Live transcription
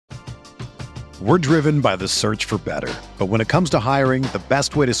We're driven by the search for better. But when it comes to hiring, the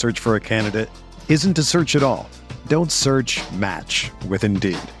best way to search for a candidate isn't to search at all. Don't search, match with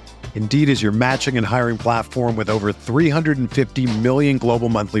Indeed. Indeed is your matching and hiring platform with over 350 million global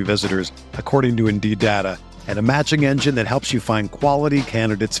monthly visitors, according to Indeed data, and a matching engine that helps you find quality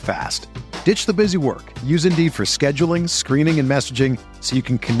candidates fast. Ditch the busy work. Use Indeed for scheduling, screening, and messaging so you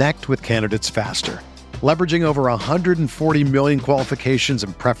can connect with candidates faster. Leveraging over 140 million qualifications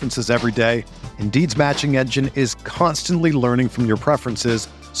and preferences every day, Indeed's matching engine is constantly learning from your preferences,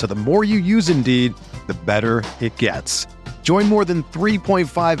 so the more you use Indeed, the better it gets. Join more than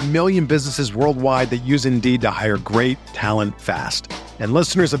 3.5 million businesses worldwide that use Indeed to hire great talent fast. And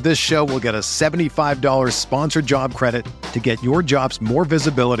listeners of this show will get a $75 sponsored job credit to get your jobs more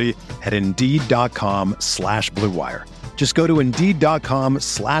visibility at Indeed.com/Blue Wire. Just go to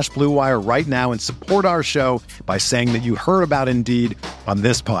Indeed.com/Blue Wire right now and support our show by saying that you heard about Indeed on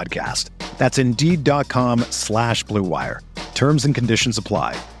this podcast. That's Indeed.com/Blue Wire. Terms and conditions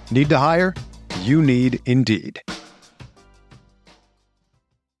apply. Need to hire? You need Indeed.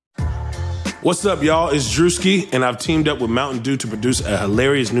 What's up, y'all? It's Drewski, and I've teamed up with Mountain Dew to produce a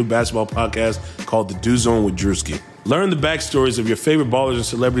hilarious new basketball podcast called The Dew Zone with Drewski. Learn the backstories of your favorite ballers and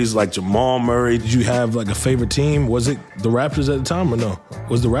celebrities like Jamal Murray. Did you have like a favorite team? Was it the Raptors at the time or no?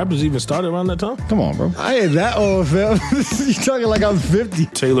 Was the Raptors even started around that time? Come on, bro. I ain't that old, fam. You talking like I'm 50.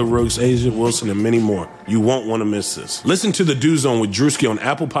 Taylor Rooks, Asia Wilson, and many more. You won't want to miss this. Listen to The Dew Zone with Drewski on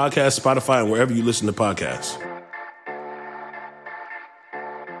Apple Podcasts, Spotify, and wherever you listen to podcasts.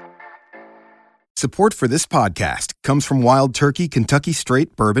 Support for this podcast comes from Wild Turkey Kentucky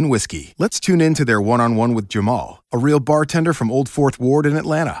Straight Bourbon Whiskey. Let's tune in to their one-on-one with Jamal, a real bartender from Old Fourth Ward in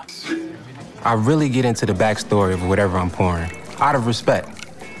Atlanta. I really get into the backstory of whatever I'm pouring, out of respect.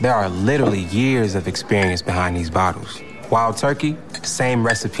 There are literally years of experience behind these bottles. Wild Turkey, same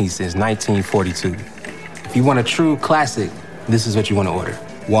recipe since 1942. If you want a true classic, this is what you want to order.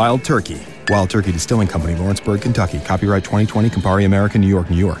 Wild Turkey. Wild Turkey Distilling Company, Lawrenceburg, Kentucky. Copyright 2020, Campari America, New York,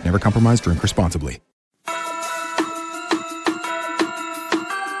 New York. Never compromise, drink responsibly.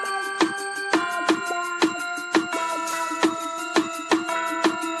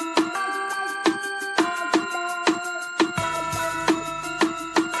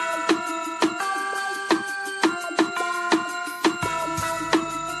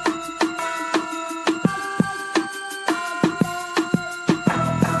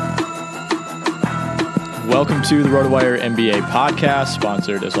 Welcome to the RotoWire NBA podcast,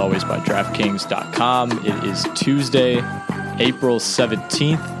 sponsored as always by DraftKings.com. It is Tuesday, April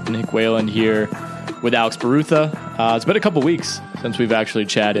 17th. Nick Whalen here with Alex Barutha. It's been a couple weeks since we've actually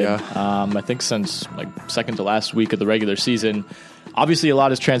chatted. Yeah. I think since like second to last week of the regular season. Obviously, a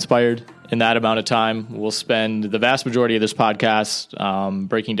lot has transpired in that amount of time. We'll spend the vast majority of this podcast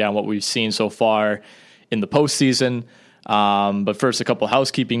breaking down what we've seen so far in the postseason. But first, a couple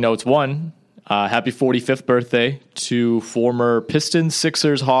housekeeping notes. One, happy 45th birthday to former Pistons,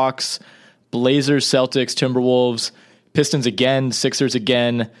 Sixers, Hawks, Blazers, Celtics, Timberwolves, Pistons again, Sixers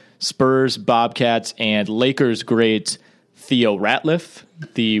again, Spurs, Bobcats, and Lakers great Theo Ratliff,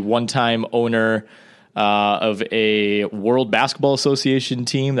 the one-time owner of a World Basketball Association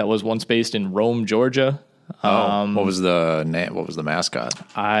team that was once based in Rome, Georgia. What was the name? What was the mascot?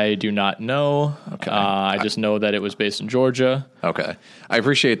 I do not know. Okay. I just know that it was based in Georgia. Okay. I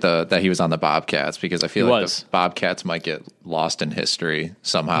appreciate that he was on the Bobcats because I feel like the Bobcats might get lost in history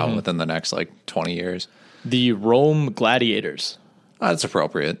somehow within the next 20 years. The Rome Gladiators. Oh, that's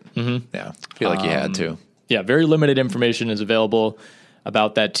appropriate. Mm-hmm. Yeah. I feel like you had to. Yeah. Very limited information is available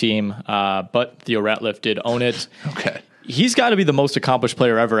about that team, but Theo Ratliff did own it. Okay. He's got to be the most accomplished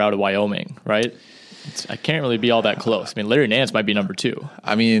player ever out of Wyoming, right? I can't really be all that close. I mean, Larry Nance might be number two.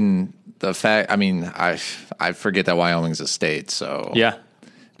 I mean, I forget that Wyoming's a state, so. Yeah.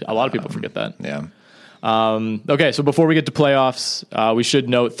 A lot of people forget that. Yeah. Okay, so before we get to playoffs, we should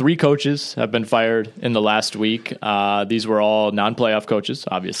note 3 coaches have been fired in the last week. These were all non-playoff coaches,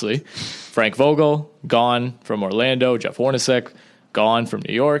 obviously. Frank Vogel, gone from Orlando. Jeff Hornacek, gone from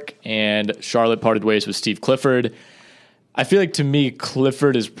New York. And Charlotte parted ways with Steve Clifford. I feel like, to me,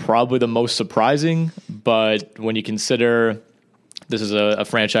 Clifford is probably the most surprising, but when you consider this is a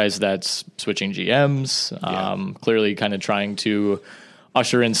franchise that's switching GMs, clearly kind of trying to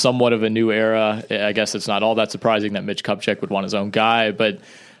usher in somewhat of a new era, I guess it's not all that surprising that Mitch Kupchak would want his own guy, but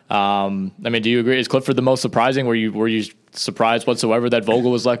I mean, do you agree? Is Clifford the most surprising? Were you surprised whatsoever that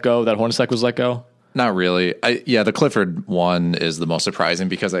Vogel was let go, that Hornacek was let go? Not really. The Clifford one is the most surprising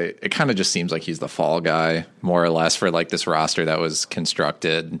because it kind of just seems like he's the fall guy, more or less, for this roster that was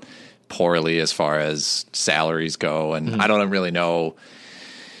constructed poorly as far as salaries go. And I don't really know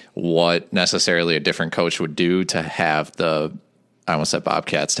what necessarily a different coach would do to have I almost said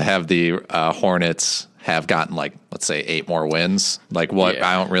Bobcats, to have the Hornets have gotten like, let's say 8 more wins. Like what,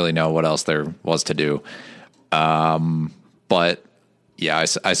 I don't really know what else there was to do. But yeah,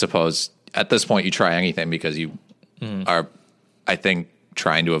 I suppose at this point you try anything because you are, I think,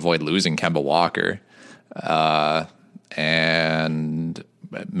 trying to avoid losing Kemba Walker. And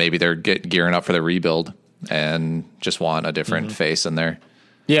maybe they're gearing up for the rebuild and just want a different face in there.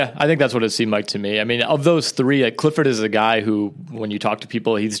 Yeah, I think that's what it seemed like to me. I mean, of those 3, Clifford is a guy who, when you talk to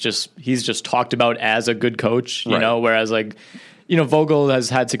people, he's just talked about as a good coach, you know, whereas like, you know, Vogel has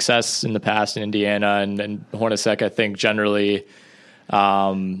had success in the past in Indiana, and Hornacek, I think generally,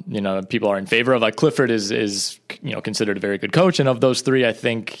 you know, people are in favor of. Like Clifford is you know, considered a very good coach, and of those 3, I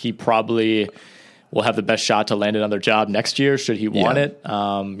think he probably will have the best shot to land another job next year should he want it. You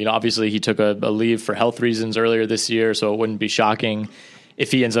know, obviously he took a leave for health reasons earlier this year, so it wouldn't be shocking if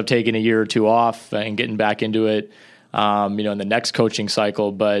he ends up taking a year or 2 off and getting back into it, you know, in the next coaching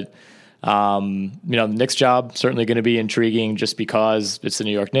cycle. But, you know, the Knicks job certainly going to be intriguing just because it's the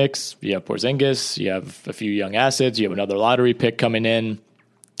New York Knicks. You have Porzingis, you have a few young assets, you have another lottery pick coming in.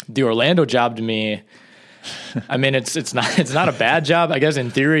 The Orlando job to me, I mean, it's not a bad job. I guess in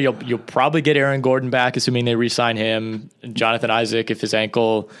theory you'll probably get Aaron Gordon back, assuming they re-sign him. Jonathan Isaac, if his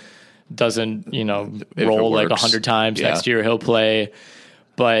ankle doesn't, you know, roll like 100 times next year, he'll play.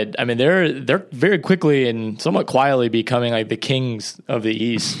 But I mean, they're very quickly and somewhat quietly becoming like the kings of the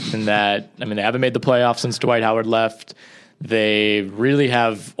East. In that, I mean, they haven't made the playoffs since Dwight Howard left. They really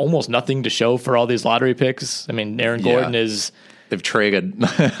have almost nothing to show for all these lottery picks. I mean, Aaron Gordon is. They've traded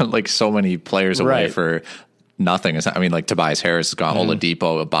like so many players away for nothing. I mean, like Tobias Harris has gone,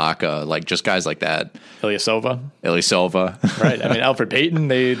 Oladipo, Ibaka, like just guys like that. Ilyasova. Right. I mean, Alfred Payton,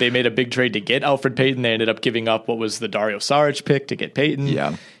 they made a big trade to get Alfred Payton. They ended up giving up what was the Dario Saric pick to get Payton.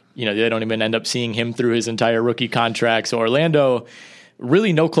 Yeah. You know, they don't even end up seeing him through his entire rookie contract. So Orlando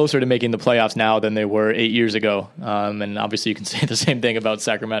really no closer to making the playoffs now than they were 8 years ago. And obviously you can say the same thing about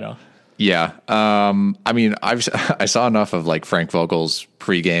Sacramento. Yeah. I mean, I saw enough of like Frank Vogel's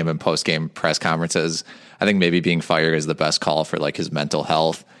pregame and postgame press conferences. I think maybe being fired is the best call for like his mental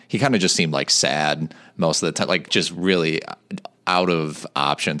health. He kind of just seemed like sad most of the time, like just really out of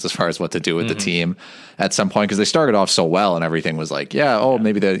options as far as what to do with the team at some point, because they started off so well and everything was like,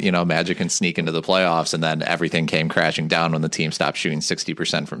 maybe the, you know, Magic can sneak into the playoffs, and then everything came crashing down when the team stopped shooting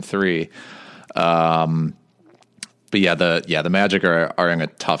 60% from 3. But the Magic are in a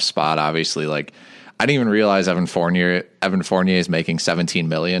tough spot. Obviously, like I didn't even realize Evan Fournier is making $17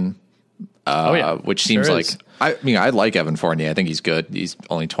 million. Which seems like I mean, I like Evan Fournier. I think he's good. He's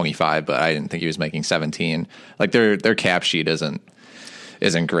only 25, but I didn't think he was making 17. Like their cap sheet isn't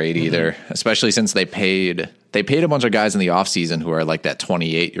great either, especially since they paid a bunch of guys in the offseason who are like that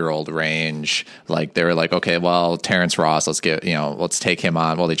 28-year-old range. Like they were like, okay, well, Terrence Ross, let's take him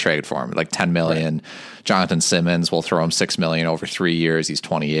on. Well, they traded for him like $10 million. Right. Jonathan Simmons, we'll throw him $6 million over 3 years. He's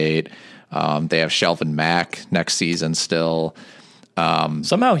 28. They have Shelvin Mack next season still.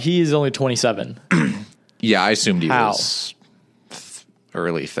 Somehow he's only 27. Yeah, I assumed he was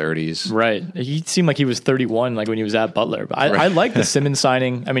early 30s. Right. He seemed like he was 31, like when he was at Butler. But I like the Simmons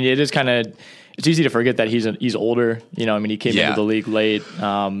signing. I mean, it is kind of, it's easy to forget that he's older. You know, I mean, he came into the league late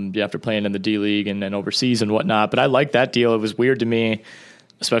after playing in the D League and then overseas and whatnot. But I like that deal. It was weird to me,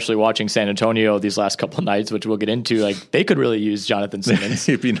 especially watching San Antonio these last couple of nights, which we'll get into. Like they could really use Jonathan Simmons.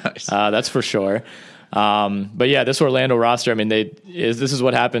 It'd be nice. That's for sure. But yeah, this Orlando roster, I mean, this is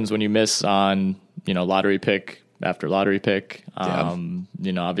what happens when you miss on, you know, lottery pick after lottery pick.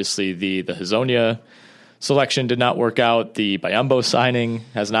 You know, obviously the Hazonia selection did not work out. The Biyombo signing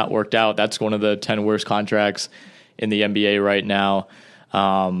has not worked out. That's one of the 10 worst contracts in the NBA right now.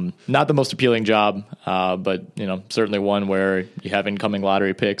 Not the most appealing job, but, you know, certainly one where you have incoming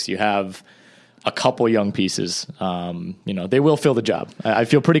lottery picks. You have a couple young pieces. You know, they will fill the job. I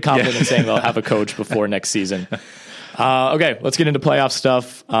feel pretty confident in saying they'll have a coach before next season. Okay, let's get into playoff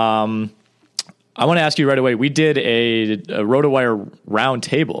stuff. I want to ask you right away, we did a RotoWire round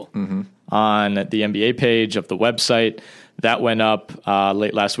table on the NBA page of the website. That went up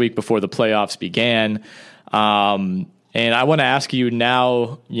late last week before the playoffs began. And I want to ask you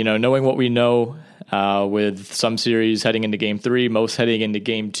now, you know, knowing what we know with some series heading into Game 3, most heading into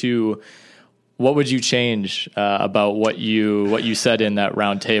Game 2, what would you change about what you said in that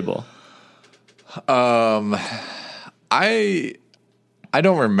round table? I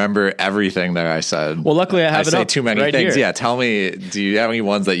don't remember everything that I said. Well, luckily I have it up. I say too many things. Here. Yeah, tell me. Do you have any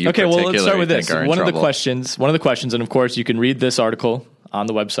ones that you okay? Particularly well, let's start with this. One of the questions, and of course you can read this article on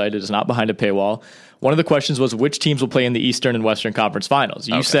the website. It is not behind a paywall. One of the questions was which teams will play in the Eastern and Western Conference Finals.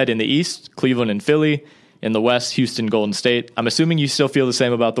 You said in the East, Cleveland and Philly. In the West, Houston, Golden State. I'm assuming you still feel the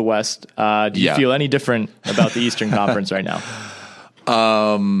same about the West. Do you feel any different about the Eastern Conference right now?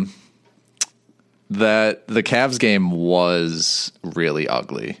 That the Cavs game was really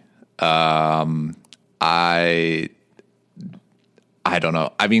ugly. I don't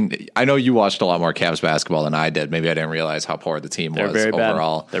know. I mean, I know you watched a lot more Cavs basketball than I did. Maybe I didn't realize how poor the team was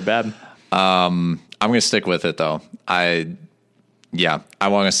overall. They're bad. I'm going to stick with it though. I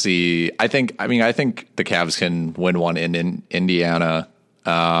want to see. I think the Cavs can win one in Indiana.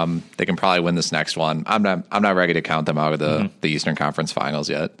 They can probably win this next one. I'm not ready to count them out of the Eastern Conference Finals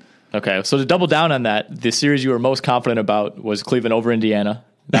yet. Okay, so to double down on that, the series you were most confident about was Cleveland over Indiana.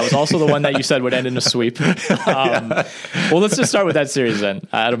 That was also the one that you said would end in a sweep. Well, let's just start with that series then.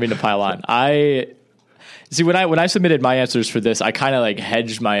 I don't mean to pile on. When I submitted my answers for this, I kind of like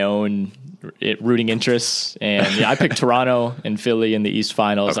hedged my own rooting interests, and I picked Toronto and Philly in the East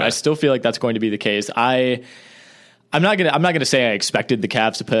Finals. Okay. I still feel like that's going to be the case. I'm not gonna say I expected the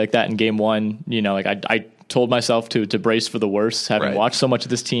Cavs to play like that in Game 1. You know, like I told myself to brace for the worst, having watched so much of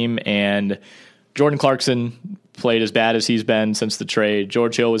this team. And Jordan Clarkson played as bad as he's been since the trade.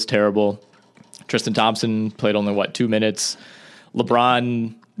 George Hill was terrible. Tristan Thompson played only 2 minutes.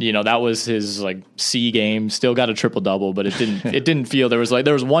 LeBron, that was his like C game. Still got a triple double, but it didn't feel there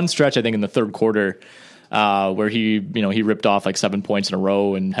was one stretch I think in the third quarter where he ripped off like 7 points in a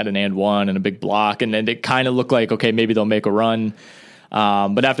row and had an and one and a big block, and then it kind of looked like okay, maybe they'll make a run.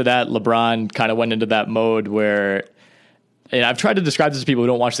 But after that, LeBron kind of went into that mode where, and I've tried to describe this to people who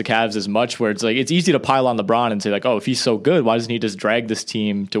don't watch the Cavs as much, where it's like it's easy to pile on LeBron and say like, oh, if he's so good, why doesn't he just drag this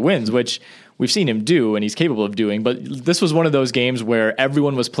team to wins? Which we've seen him do, and he's capable of doing. But this was one of those games where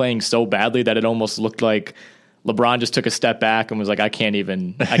everyone was playing so badly that it almost looked like LeBron just took a step back and was like, I can't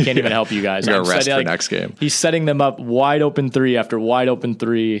even help you guys. You're rest for next game. He's setting them up wide open three after wide open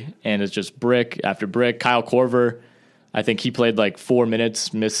three, and it's just brick after brick. Kyle Korver, I think he played like 4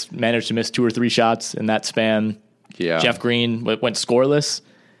 minutes, managed to miss 2 or 3 shots in that span. Yeah. Jeff Green went scoreless.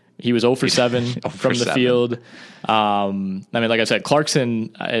 He was 0 for 7 from the field. I mean, like I said,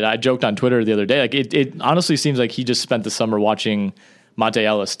 Clarkson, I joked on Twitter the other day, like it honestly seems like he just spent the summer watching Monte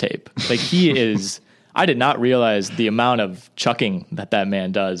Ellis tape. Like he is, I did not realize the amount of chucking that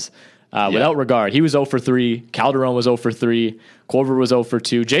man does without regard. He was 0 for 3. Calderon was 0 for 3. Korver was 0 for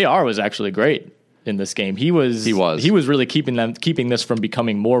 2. JR was actually great in this game. He was really keeping this from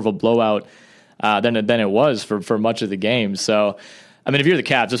becoming more of a blowout than it was for much of the game. So, I mean, if you're the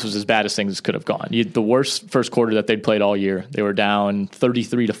Cavs, this was as bad as things could have gone. The worst first quarter that they'd played all year. They were down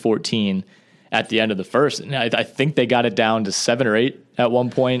 33-14 at the end of the first. And I think they got it down to 7 or 8 at one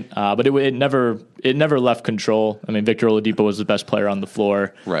point, but it never left control. I mean, Victor Oladipo was the best player on the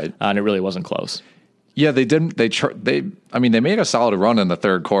floor, right? And it really wasn't close. Yeah, they didn't. They made a solid run in the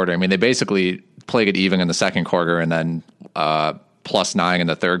third quarter. I mean, they basically played it even in the second quarter, and then +9 in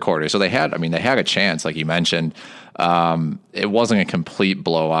the third quarter. So they had a chance, like you mentioned. It wasn't a complete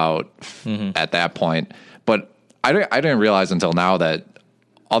blowout at that point, but I didn't realize until now that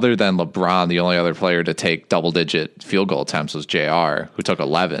other than LeBron, the only other player to take double-digit field goal attempts was JR, who took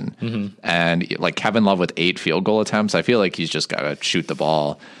 11. And like Kevin Love with 8 field goal attempts, I feel like he's just got to shoot the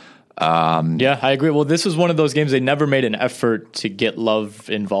ball. Yeah, I agree. Well, this was one of those games they never made an effort to get Love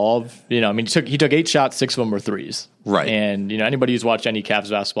involved. I mean, he took 8 shots, 6 of them were threes. Right. And, anybody who's watched any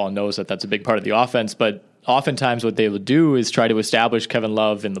Cavs basketball knows that that's a big part of the offense. But oftentimes what they would do is try to establish Kevin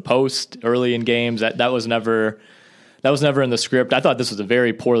Love in the post early in games. That was never in the script. I thought this was a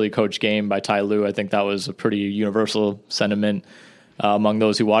very poorly coached game by Ty Lue. I think that was a pretty universal sentiment among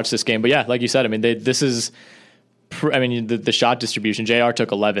those who watched this game. But yeah, like you said, I mean, the shot distribution, JR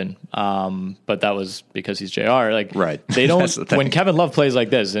took 11, but that was because he's JR. Like, right. They don't, when Kevin Love plays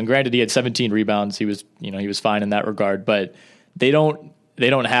like this, and granted he had 17 rebounds, he was fine in that regard, but they don't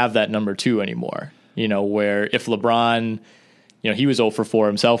have that number 2 anymore, where if LeBron, he was 0 for 4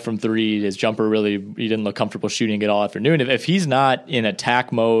 himself from 3, his jumper he didn't look comfortable shooting it all afternoon. If he's not in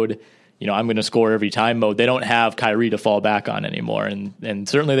attack mode, I'm going to score every time mode, they don't have Kyrie to fall back on anymore. And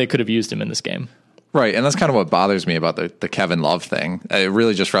certainly they could have used him in this game. Right, and that's kind of what bothers me about the Kevin Love thing. It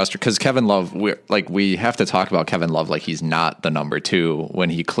really just frustrates, because Kevin Love, we have to talk about Kevin Love like he's not the number 2 when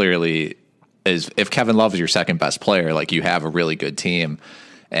he clearly is. If Kevin Love is your second best player, like you have a really good team,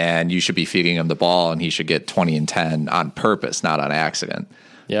 and you should be feeding him the ball, and he should get 20 and 10 on purpose, not on accident.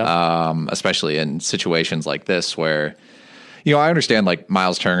 Yeah. Especially in situations like this where, I understand like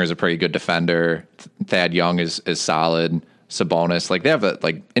Miles Turner is a pretty good defender, Thad Young is solid. Sabonis. Like, they have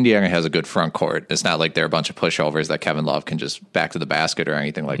Indiana has a good front court. It's not like they're a bunch of pushovers that Kevin Love can just back to the basket or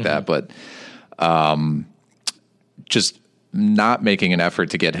anything like that. But just not making an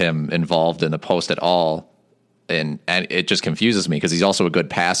effort to get him involved in the post at all. And it just confuses me because he's also a good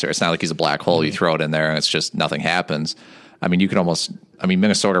passer. It's not like he's a black hole. You throw it in there and it's just nothing happens. I mean,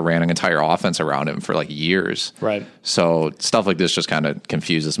 Minnesota ran an entire offense around him for like years. Right. So stuff like this just kind of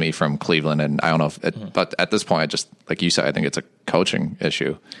confuses me from Cleveland. And I don't know if but at this point, just like you said, I think it's a coaching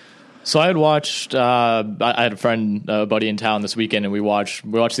issue. So I had watched, I had a friend, a buddy in town this weekend, and we watched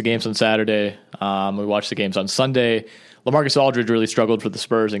the games on Saturday. We watched the games on Sunday. LaMarcus Aldridge really struggled for the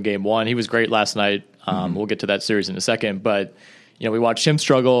Spurs in game one. He was great last night. We'll get to that series in a second, but we watched him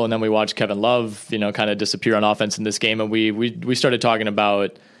struggle, and then we watched Kevin Love, kind of disappear on offense in this game. And we started talking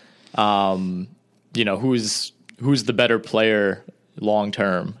about, who's the better player long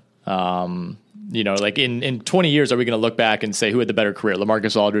term. Like in 20 years, are we going to look back and say who had the better career,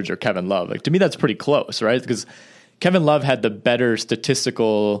 LaMarcus Aldridge or Kevin Love? Like, to me, that's pretty close, right? Because Kevin Love had the better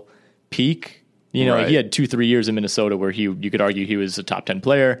statistical peak. Right. He had 2-3 years in Minnesota where you could argue he was a top 10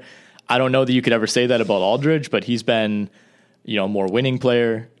 player. I don't know that you could ever say that about Aldridge, but he's been, a more winning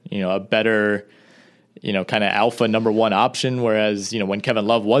player, a better, kind of alpha number one option. Whereas, when Kevin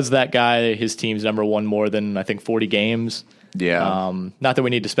Love was that guy, his team's number one more than, I think, 40 games. Yeah. Not that we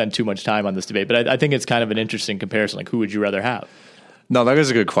need to spend too much time on this debate, but I think it's kind of an interesting comparison. Like, who would you rather have? No, that is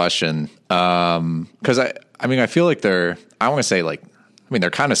a good question. Because I feel like they're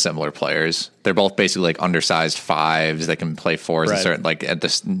kind of similar players. They're both basically like undersized fives. They can play fours and certain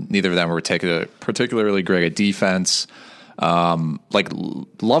neither of them are particularly great at defense.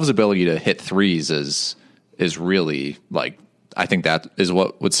 Love's ability to hit threes is really I think that is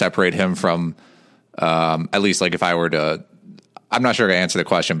what would separate him from at least if I were to. I'm not sure I can answer the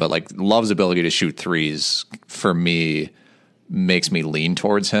question, but Love's ability to shoot threes for me makes me lean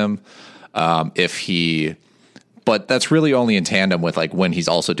towards him. But that's really only in tandem with when he's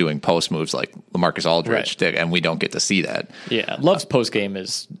also doing post moves like LaMarcus Aldridge, and we don't get to see that. Yeah, Love's post game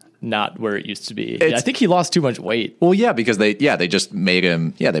is not where it used to be. I think he lost too much weight. Well, yeah, because they just made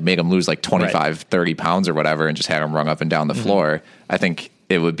him lose 25, 30 pounds or whatever, and just had him run up and down the floor. I think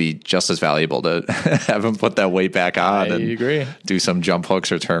it would be just as valuable to have him put that weight back on agree. Do some jump hooks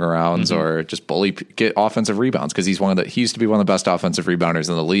or turnarounds or just get offensive rebounds, because he used to be one of the best offensive rebounders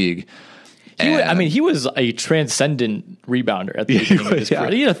in the league. He was a transcendent rebounder at the beginning of his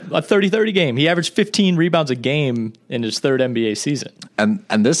career. He had a 30-30 game. He averaged 15 rebounds a game in his third NBA season.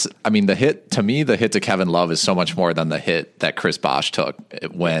 And this, the hit to Kevin Love is so much more than the hit that Chris Bosh took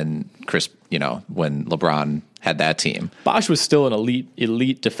when LeBron had that team. Bosh was still an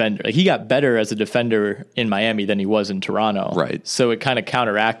elite defender. He got better as a defender in Miami than he was in Toronto. Right. So it kind of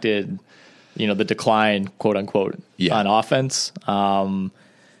counteracted, the decline, quote unquote, on offense.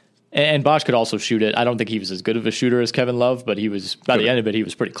 And Bosh could also shoot it. I don't think he was as good of a shooter as Kevin Love, but he was, by the end of it, he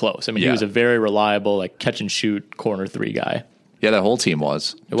was pretty close. He was a very reliable, catch and shoot corner three guy. Yeah, that whole team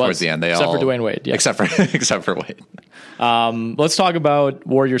was. Towards the end. Except for Dwayne Wade. Yeah. Except for Wade. Let's talk about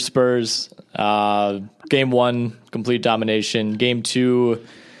Warriors Spurs. Game one, complete domination. Game two,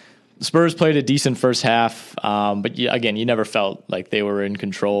 Spurs played a decent first half, but again, you never felt like they were in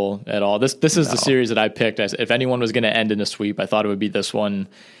control at all. This is the series that I picked. If anyone was going to end in a sweep, I thought it would be this one.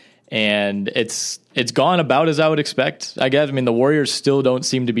 And it's gone about as I would expect, I guess. The Warriors still don't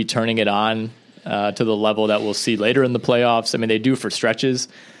seem to be turning it on to the level that we'll see later in the playoffs. They do for stretches.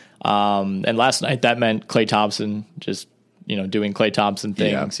 And last night that meant Klay Thompson just, doing Klay Thompson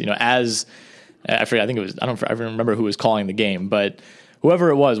things. As I forget, I think it was, I don't remember who was calling the game, but whoever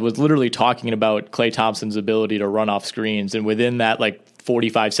it was literally talking about Klay Thompson's ability to run off screens. And within that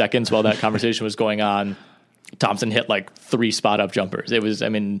 45 seconds while that conversation was going on, Thompson hit 3 spot up jumpers. It was, I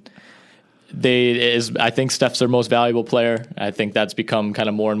think Steph's their most valuable player. I think that's become kind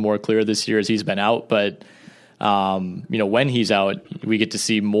of more and more clear this year as he's been out. But, when he's out, we get to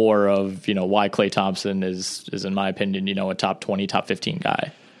see more of, why Klay Thompson is in my opinion, a top 20, top 15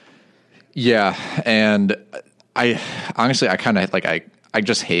 guy. Yeah. And I honestly, I kind of I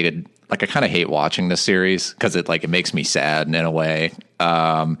just hated, I kind of hate watching this series because it makes me sad in a way.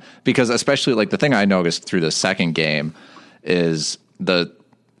 Because especially the thing I noticed through the second game is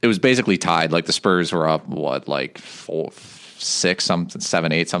it was basically tied. The Spurs were up 4-6,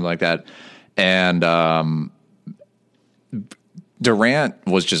 7-8, something like that. And Durant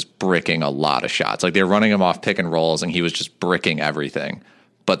was just bricking a lot of shots. They were running him off pick and rolls and he was just bricking everything.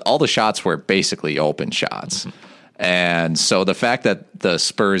 But all the shots were basically open shots. Mm-hmm. And so the fact that the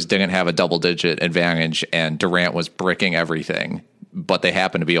Spurs didn't have a double-digit advantage and Durant was bricking everything but they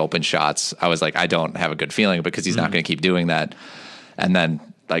happen to be open shots. I was like, I don't have a good feeling because he's not going to keep doing that. And then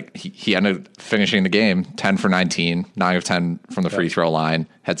like he ended up finishing the game 10 for 19, 9 of 10 from the free throw line,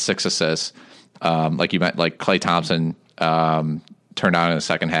 had 6 assists. Like you meant, like Klay Thompson turned on in the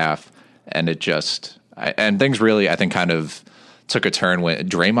second half, and it just and things really, I think, kind of took a turn when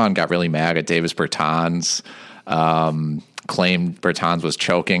Draymond got really mad at Davis Bertans, claimed Bertans was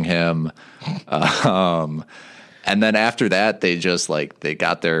choking him, and then after that, they just they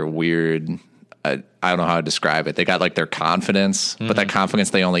got their weird. I don't know how to describe it. They got like their confidence, but that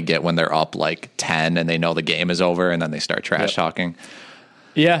confidence they only get when they're up like 10 and they know the game is over, and then they start trash talking.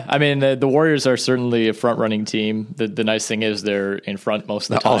 Yeah, I mean, the Warriors are certainly a front-running team. The nice thing is they're in front most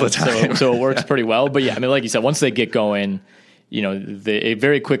of the time. All the time. So it works pretty well. But yeah, I mean, like you said, once they get going, it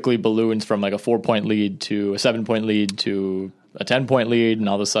very quickly balloons from like a 4-point lead to a 7-point lead to a 10-point lead, and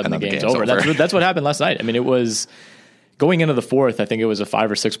all of a sudden the game's over. That's what happened last night. I mean, it was going into the fourth, I think it was a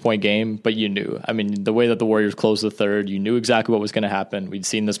 5 or 6 point game, but you knew. I mean, the way that the Warriors closed the third, you knew exactly what was going to happen. We'd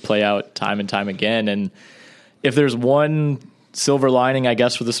seen this play out time and time again. And if there's one silver lining, I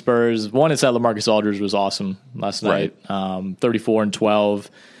guess, for the Spurs, one is that LaMarcus Aldridge was awesome last night. 34 and 12,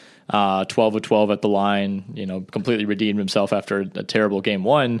 12 of 12 at the line, completely redeemed himself after a terrible game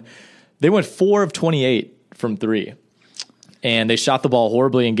one. They went 4 of 28 from three. And they shot the ball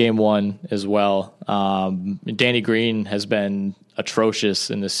horribly in game one as well. Danny Green has been atrocious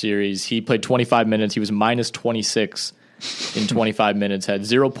in this series. He played 25 minutes. He was minus 26 in 25 minutes, had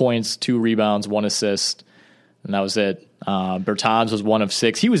 0 points, 2 rebounds, 1 assist, and that was it. Bertans was 1 of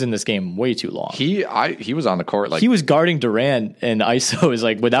 6. He was in this game way too long. He was on the court. Like, he was guarding Durant, and ISO is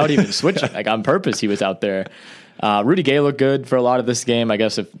without even switching. On purpose, he was out there. Rudy Gay looked good for a lot of this game. I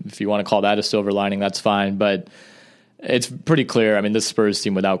guess if you want to call that a silver lining, that's fine. But it's pretty clear. I mean, this Spurs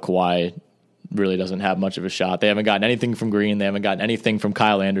team without Kawhi really doesn't have much of a shot. They haven't gotten anything from Green. They haven't gotten anything from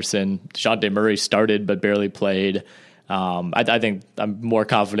Kyle Anderson. DeJounte Murray started but barely played. I think I'm more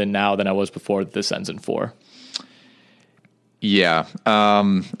confident now than I was before that this ends in 4. Yeah.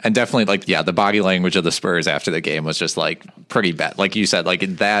 And definitely the body language of the Spurs after the game was just pretty bad. Like you said,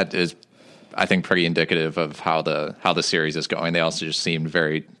 that is, I think, pretty indicative of how the series is going. They also just seemed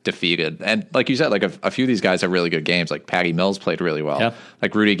very defeated. And like you said, a few of these guys have really good games. Like Patty Mills played really well. Yeah.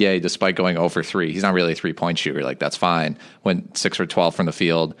 Like Rudy Gay, despite going 0 for 3, he's not really a 3-point shooter. That's fine. Went 6 for 12 from the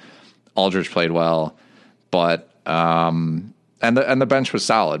field. Aldridge played well, but and the bench was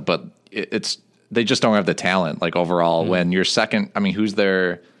solid. But they just don't have the talent. Overall, when you're second, I mean, who's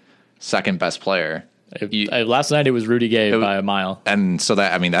their second best player? Last night it was Rudy Gay by a mile. And so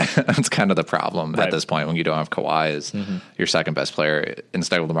that's kind of the problem at this point when you don't have Kawhi as your second best player.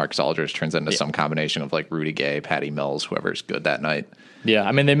 Instead of LaMarcus Aldridge turns into some combination of Rudy Gay, Patty Mills, whoever's good that night. Yeah,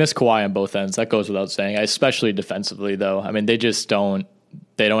 I mean, they miss Kawhi on both ends. That goes without saying, especially defensively, though. I mean, they just don't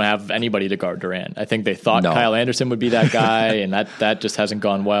have anybody to guard Durant. I think they thought Kyle Anderson would be that guy, and that just hasn't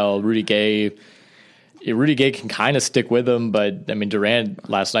gone well. Rudy Gay can kind of stick with him, but I mean, Durant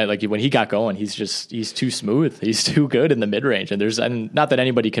last night, when he got going, he's too smooth. He's too good in the mid range, and not that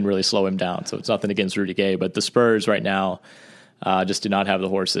anybody can really slow him down. So it's nothing against Rudy Gay, but the Spurs right now just do not have the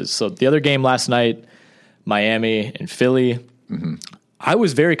horses. So the other game last night, Miami and Philly, I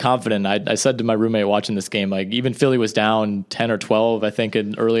was very confident. I said to my roommate watching this game, even Philly was down 10 or 12, I think,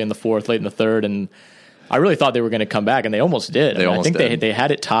 early in the fourth, late in the third, and I really thought they were going to come back, and they almost did. I think they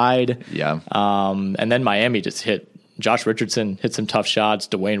had it tied. Yeah. And then Miami just hit. Josh Richardson hit some tough shots.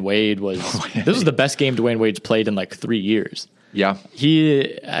 Dwayne Wade this was the best game Dwayne Wade's played in 3 years. Yeah.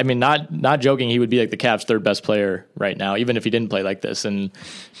 Not joking, he would be the Cavs' third best player right now, even if he didn't play like this. And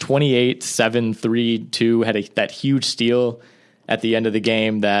 28, 7, 3, 2 had that huge steal at the end of the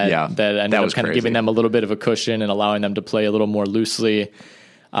game that ended up kind of giving them a little bit of a cushion and allowing them to play a little more loosely.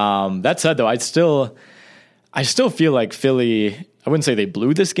 That said, though, I still feel like Philly, I wouldn't say they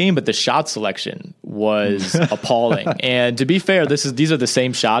blew this game, but the shot selection was appalling. And to be fair, these are the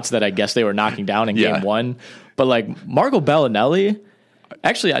same shots that I guess they were knocking down in game one. But Marco Bellinelli,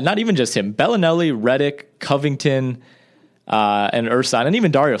 actually not even just him, Bellinelli, Redick, Covington, and Ersan, and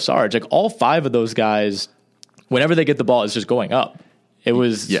even Dario Saric, all 5 of those guys, whenever they get the ball, it's just going up. It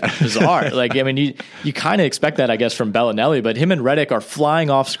was bizarre. You kind of expect that, I guess, from Bellinelli, but him and Redick are flying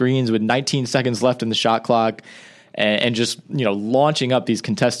off screens with 19 seconds left in the shot clock and just, launching up these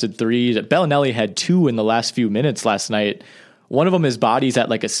contested threes. Bellinelli had 2 in the last few minutes last night. One of them, his body's at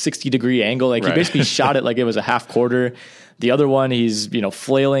a 60-degree angle. He basically shot it like it was a half quarter. The other one, he's,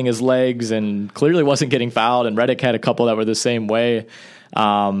 flailing his legs and clearly wasn't getting fouled. And Redick had a couple that were the same way.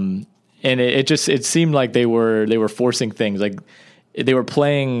 And it seemed like they were forcing things. they were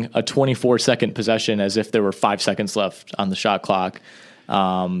playing a 24-second possession as if there were 5 seconds left on the shot clock.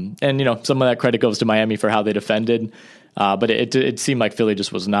 And, some of that credit goes to Miami for how they defended. But it seemed like Philly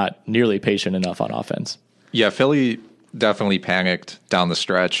just was not nearly patient enough on offense. Yeah, Philly definitely panicked down the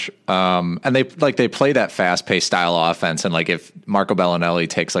stretch. And they play that fast-paced style offense. And, if Marco Bellinelli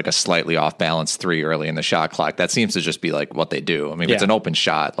takes, a slightly off-balance 3 early in the shot clock, that seems to just be, what they do. I mean, it's an open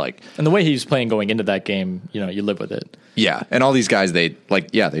shot. And the way he's playing going into that game, you live with it. Yeah, and all these guys, they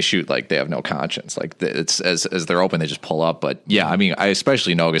shoot like they have no conscience. It's as they're open, they just pull up. But yeah, I mean, I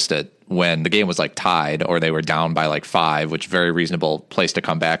especially noticed it when the game was tied or they were down by 5, which very reasonable place to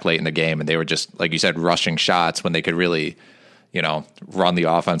come back late in the game, and they were just, like you said, rushing shots when they could really, run the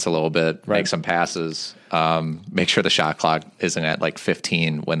offense a little bit, make some passes, make sure the shot clock isn't at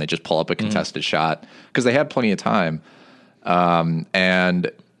 15 when they just pull up a contested shot, because they had plenty of time, and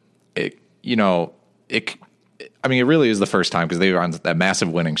it really is the first time, because they were on that massive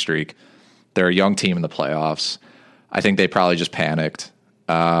winning streak. They're a young team in the playoffs. I think they probably just panicked.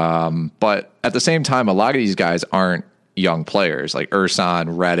 But at the same time, a lot of these guys aren't young players, like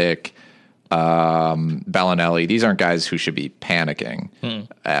Ersan, Redick, Bellinelli. These aren't guys who should be panicking,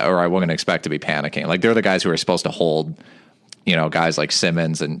 or I wouldn't expect to be panicking. They're the guys who are supposed to hold, guys like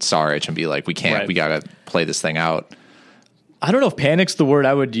Simmons and Saric and be like, we got to play this thing out. I don't know if panic's the word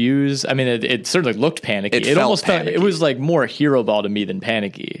I would use. I mean, it certainly looked panicky. It almost felt, it was more hero ball to me than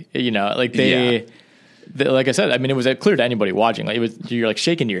panicky. Like I said, I mean, it was clear to anybody watching. You're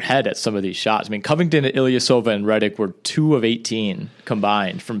shaking your head at some of these shots. I mean, Covington, Ilyasova, and Redick were 2 of 18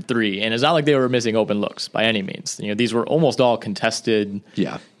 combined from 3, and it's not like they were missing open looks by any means. These were almost all contested.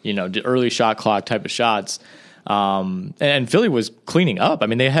 Early shot clock type of shots. And Philly was cleaning up. I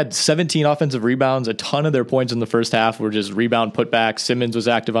mean, they had 17 offensive rebounds. A ton of their points in the first half were just rebound putbacks. Simmons was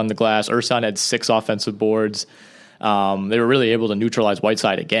active on the glass. Ersan had 6 offensive boards. They were really able to neutralize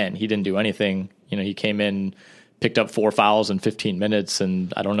Whiteside again. He didn't do anything. He came in, picked up 4 fouls in 15 minutes,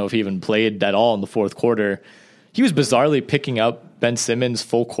 and I don't know if he even played at all in the fourth quarter. He was bizarrely picking up Ben Simmons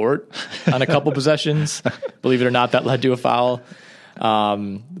full court on a couple possessions. Believe it or not, that led to a foul.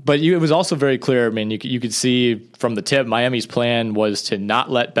 But it was also very clear. I mean, you could see from the tip, Miami's plan was to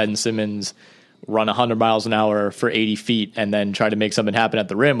not let Ben Simmons run 100 miles an hour for 80 feet and then try to make something happen at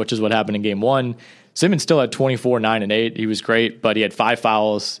the rim, which is what happened in game 1. Simmons still had 24, 9, and 8. He was great, but he had 5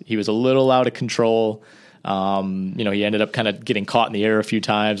 fouls. He was a little out of control. He ended up kind of getting caught in the air a few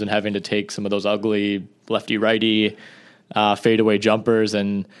times and having to take some of those ugly lefty-righty fadeaway jumpers.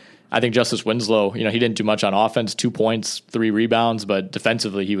 And I think Justice Winslow, he didn't do much on offense, 2 points, 3 rebounds, but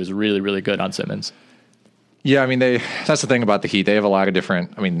defensively he was really, really good on Simmons. Yeah, I mean, that's the thing about the Heat. They have a lot of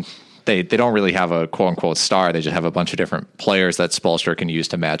different, they don't really have a quote-unquote star. They just have a bunch of different players that Spoelstra can use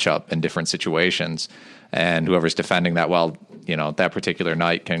to match up in different situations. And whoever's defending that well, that particular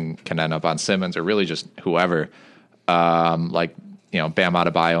night can end up on Simmons, or really just whoever. Bam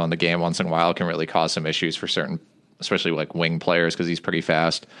Adebayo in the game once in a while can really cause some issues for certain, especially wing players, because he's pretty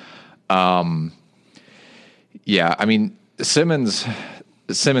fast. Simmons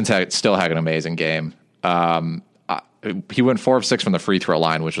still had an amazing game. He went 4 of 6 from the free throw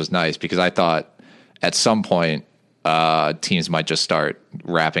line, which was nice, because I thought at some point teams might just start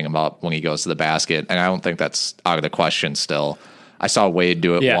wrapping him up when he goes to the basket, and I don't think that's out of the question still. I saw Wade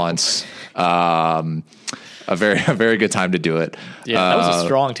do it once. A very good time to do it. Yeah, that was a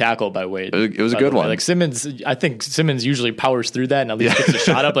strong tackle by Wade. It was a good one. Simmons, I think Simmons usually powers through that and at least gets a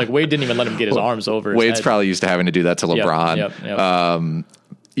shot up. Wade didn't even let him get his arms over. Wade's probably used to having to do that to LeBron.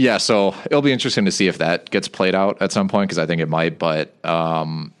 Yep. So it'll be interesting to see if that gets played out at some point, because I think it might. But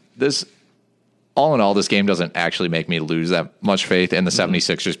this, all in all, this game doesn't actually make me lose that much faith in the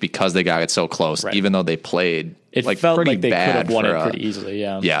 76ers, because they got it so close, even though they played it felt like they could have won it pretty easily.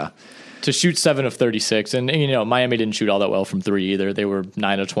 Yeah. To shoot 7 of 36, and Miami didn't shoot all that well from 3 either. They were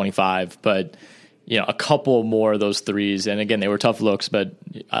 9 of 25, but a couple more of those threes, and again, they were tough looks, but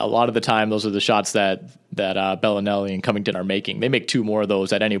a lot of the time those are the shots that Bellinelli and Covington are making. They make 2 more of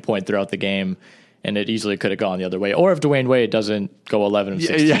those at any point throughout the game, and it easily could have gone the other way. Or if Dwayne Wade doesn't go 11 of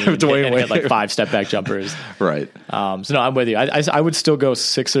 16 and hit 5 step-back jumpers. Right. So no, I'm with you. I would still go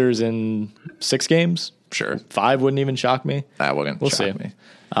Sixers in 6 games. Sure. 5 wouldn't even shock me. That wouldn't shock me.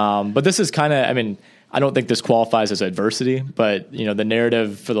 But this is kind of, I don't think this qualifies as adversity, but, the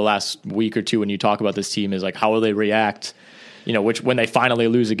narrative for the last week or two when you talk about this team is how will they react, when they finally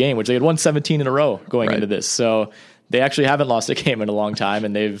lose a game, which they had won 17 in a row going into this. So they actually haven't lost a game in a long time,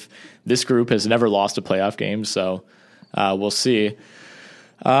 and this group has never lost a playoff game. So we'll see.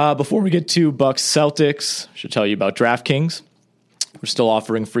 Before we get to Bucks Celtics, I should tell you about DraftKings. We're still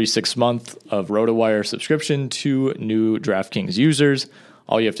offering free 6 month of RotoWire subscription to new DraftKings users.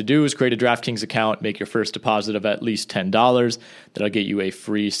 All you have to do is create a DraftKings account, make your first deposit of at least $10. That'll get you a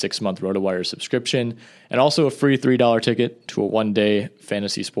free 6 month RotoWire subscription and also a free $3 ticket to a 1-day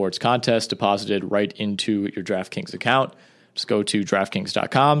fantasy sports contest deposited right into your DraftKings account. Just go to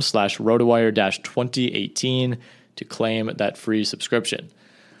DraftKings.com/RotoWire-2018 to claim that free subscription.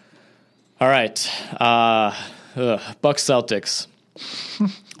 All right. Bucks Celtics.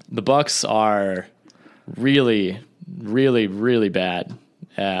 The Bucks are really, really, really bad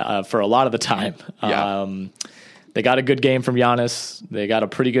for a lot of the time. Yeah. They got a good game from Giannis. They got a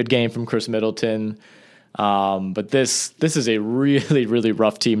pretty good game from Chris Middleton. But this is a really, really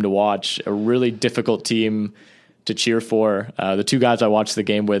rough team to watch, a really difficult team to cheer for. The two guys I watched the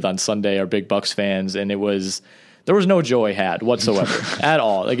game with on Sunday are big Bucks fans, and there was no joy had whatsoever at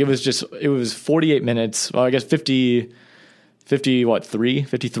all. Like it was 48 minutes. Well, I guess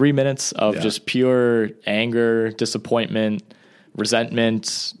 53 minutes of just pure anger, disappointment,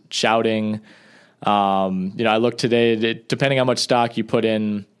 resentment, shouting. I looked today, depending how much stock you put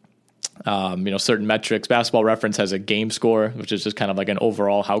in, certain metrics. Basketball Reference has a game score, which is just kind of like an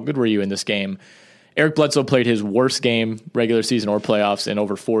overall, how good were you in this game? Eric Bledsoe played his worst game, regular season or playoffs, in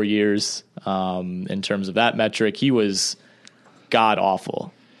over 4 years. In terms of that metric, he was god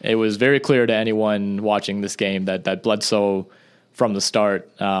awful. It was very clear to anyone watching this game that Bledsoe, from the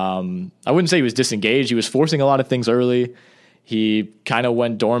start, I wouldn't say he was disengaged. He was forcing a lot of things early. He kind of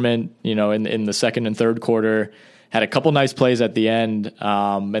went dormant, in the second and third quarter. Had a couple nice plays at the end,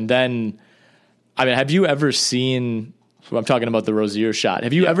 and then, have you ever seen? I'm talking about the Rozier shot.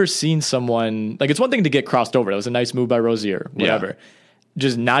 Have you ever seen someone, like, it's one thing to get crossed over. That was a nice move by Rozier, whatever. Yeah.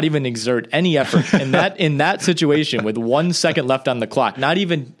 Just not even exert any effort in that situation with 1 second left on the clock. Not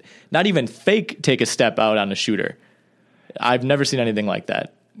even fake take a step out on a shooter. I've never seen anything like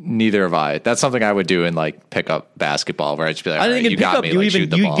that. Neither have I. That's something I would do in like pickup basketball, where I'd just be like, I think in pickup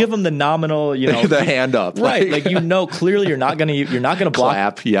you give them the nominal, the hand up, right? Like clearly you're not gonna block,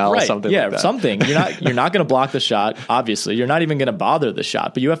 clap, yell, right, something. Yeah, like that. Something. You're not gonna block the shot. Obviously, you're not even gonna bother the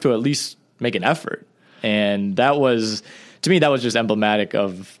shot, but you have to at least make an effort. And that was, to me, that was just emblematic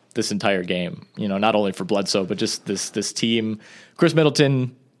of this entire game. Not only for Bledsoe, but just this team. Chris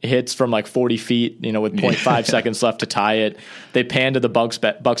Middleton hits from like 40 feet, with 0.5 seconds left to tie it. They pan to the Bucks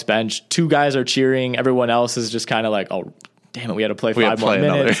bench. Two guys are cheering. Everyone else is just kind of like, oh, damn it, we had to play 5 more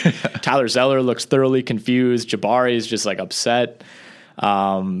minutes. Tyler Zeller looks thoroughly confused. Jabari is just like upset.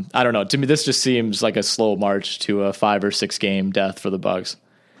 I don't know. To me, this just seems like a slow march to a 5 or 6 game death for the Bucks.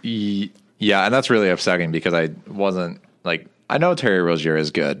 Yeah, and that's really upsetting because I know Terry Rozier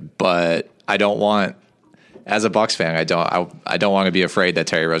is good, but I don't want, as a Bucks fan, I don't want to be afraid that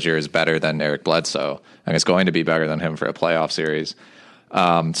Terry Rozier is better than Eric Bledsoe, and it's going to be better than him for a playoff series.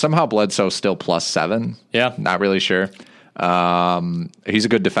 Somehow Bledsoe's still +7. Yeah, not really sure. He's a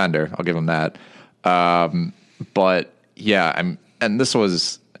good defender. I'll give him that. But yeah, and this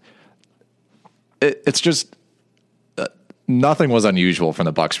was. It's just nothing was unusual from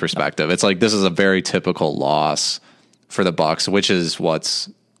the Bucks' perspective. It's like this is a very typical loss for the Bucks, which is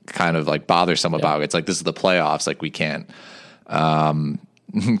what's kind of like bothersome about it. It's like, this is the playoffs. Like, we can't,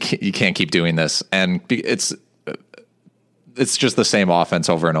 you can't keep doing this. And it's just the same offense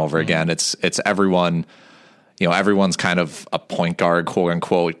over and over again. It's everyone, everyone's kind of a point guard, quote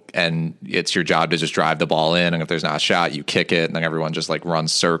unquote, and it's your job to just drive the ball in. And if there's not a shot, you kick it. And then everyone just like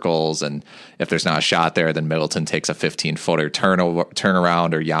runs circles. And if there's not a shot there, then Middleton takes a 15-footer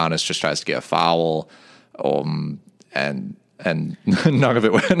turnaround, or Giannis just tries to get a foul. And none of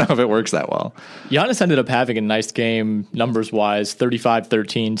it works that well. Giannis ended up having a nice game numbers-wise,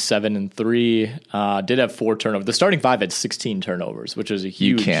 35-13, 7-3. Did have 4 turnovers. The starting 5 had 16 turnovers, which is a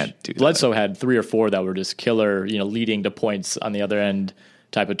huge. You can't do that. Bledsoe had 3 or 4 that were just killer, leading to points on the other end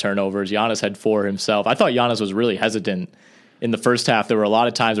type of turnovers. Giannis had 4 himself. I thought Giannis was really hesitant in the first half. There were a lot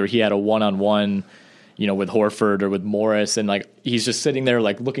of times where he had a one-on-one, with Horford or with Morris, and like he's just sitting there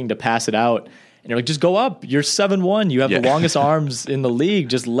like looking to pass it out. And you're like, just go up. You're 7-1. You have the longest arms in the league.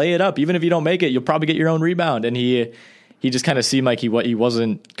 Just lay it up. Even if you don't make it, you'll probably get your own rebound. And he just kind of seemed like he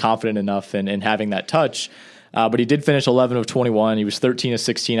wasn't confident enough in having that touch. But he did finish 11 of 21. He was 13 of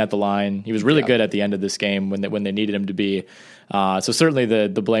 16 at the line. He was really good at the end of this game when they needed him to be. So certainly the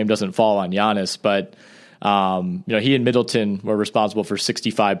blame doesn't fall on Giannis. But he and Middleton were responsible for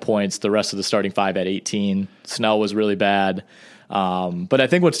 65 points. The rest of the starting 5 had 18. Snell was really bad. But I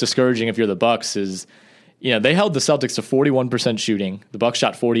think what's discouraging if you're the Bucks is, they held the Celtics to 41% shooting. The Bucks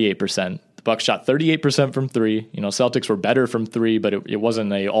shot 48%. The Bucks shot 38% from three. Celtics were better from three, but it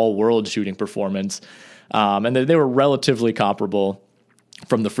wasn't a all-world shooting performance. And they were relatively comparable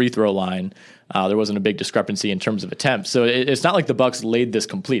from the free throw line. There wasn't a big discrepancy in terms of attempts. So it's not like the Bucks laid this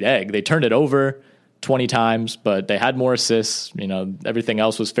complete egg. They turned it over 20 times, but they had more assists. Everything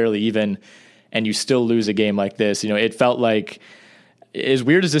else was fairly even, and you still lose a game like this. It felt like, as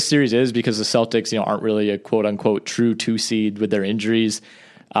weird as this series is, because the Celtics, aren't really a quote unquote true 2 seed with their injuries.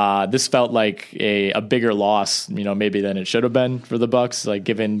 This felt like a bigger loss, maybe than it should have been for the Bucks. Like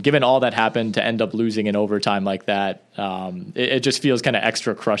given all that happened, to end up losing in overtime like that, it just feels kind of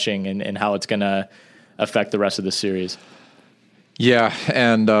extra crushing in how it's going to affect the rest of the series. Yeah,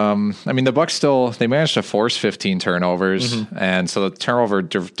 and the Bucks they managed to force 15 turnovers, and so the turnover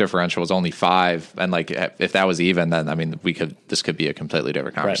differential was only 5. And like if that was even, then this could be a completely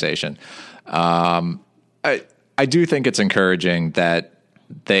different conversation. Right. I do think it's encouraging that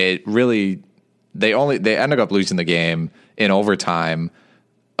they ended up losing the game in overtime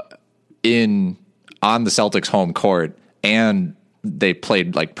on the Celtics home court, and they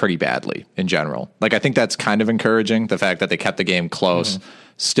played like pretty badly in general. Like, I think that's kind of encouraging, the fact that they kept the game close,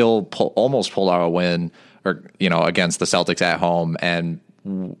 still almost pulled out a win against the Celtics at home. And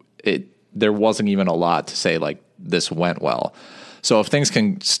there wasn't even a lot to say like this went well. So if things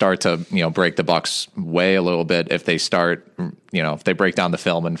can start to, break the Bucks' way a little bit, if they start, if they break down the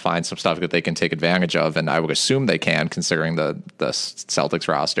film and find some stuff that they can take advantage of, and I would assume they can, considering the Celtics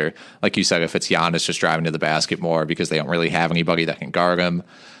roster. Like you said, if it's Giannis just driving to the basket more because they don't really have anybody that can guard him,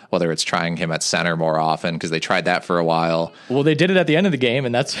 whether it's trying him at center more often, because they tried that for a while. Well, they did it at the end of the game,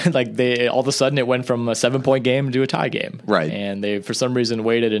 and that's like all of a sudden it went from a 7-point game to a tie game. Right. And they, for some reason,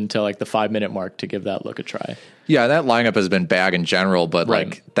 waited until like the 5-minute mark to give that look a try. Yeah, that lineup has been bad in general, but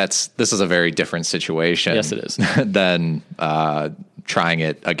this is a very different situation. Yes, it is. than trying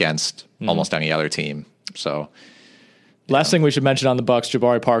it against almost any other team. So, last thing we should mention on the Bucks,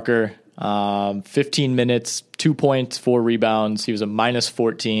 Jabari Parker, 15 minutes, 2 points, 4 rebounds. He was a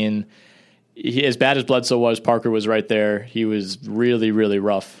 -14. As bad as Bledsoe was, Parker was right there. He was really, really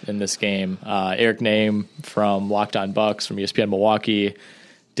rough in this game. Eric Name from Locked On Bucks from ESPN Milwaukee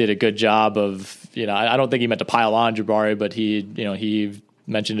did a good job of, I don't think he meant to pile on Jabari, but he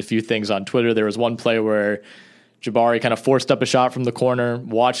mentioned a few things on Twitter. There was one play where Jabari kind of forced up a shot from the corner,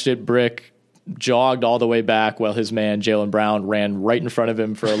 watched it brick, jogged all the way back while his man Jaylen Brown ran right in front of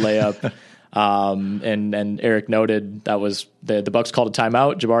him for a layup. And Eric noted that was the Bucks called a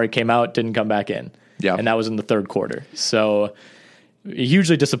timeout. Jabari came out, didn't come back in. Yeah. And that was in the third quarter. So a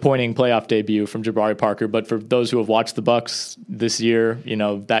hugely disappointing playoff debut from Jabari Parker. But for those who have watched the Bucks this year,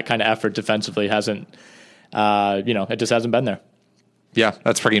 that kind of effort defensively hasn't, it just hasn't been there. Yeah,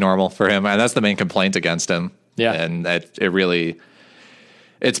 that's pretty normal for him. And that's the main complaint against him. Yeah. And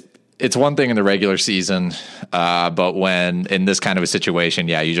it's one thing in the regular season, but when in this kind of a situation,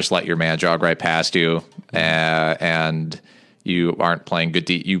 you just let your man jog right past you, and you aren't playing good.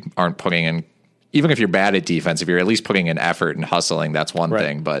 You aren't putting in, even if you're bad at defense, if you're at least putting in effort and hustling, that's one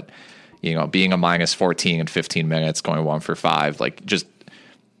thing. But being a -14 in 15 minutes, going 1 for 5, like, just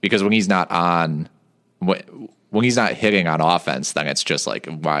because when he's not hitting on offense, then it's just like,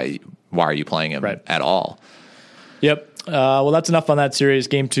 why are you playing him at all? Yep. Well, that's enough on that series.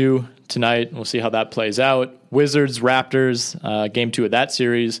 Game 2 tonight. We'll see how that plays out. Wizards, Raptors, game 2 of that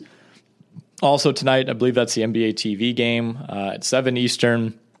series. Also tonight, I believe that's the NBA TV game at 7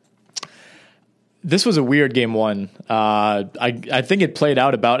 Eastern. This was a weird game 1. I think it played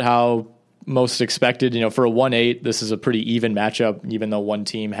out about how most expected. For a 1-8, this is a pretty even matchup, even though one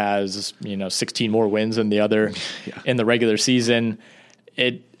team has 16 more wins than the other in the regular season.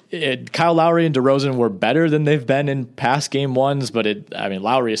 Kyle Lowry and DeRozan were better than they've been in past game 1s, but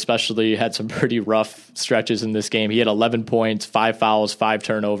Lowry especially had some pretty rough stretches in this game. He had 11 points, 5 fouls, 5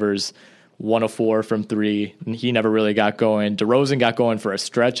 turnovers, 1 of 4 from 3. And he never really got going. DeRozan got going for a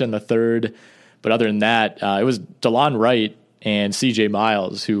stretch in the third, but other than that, it was DeLon Wright and CJ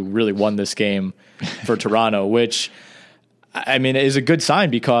Miles who really won this game for Toronto, which is a good sign,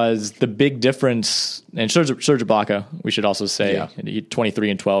 because the big difference, and Serge Ibaka, we should also say,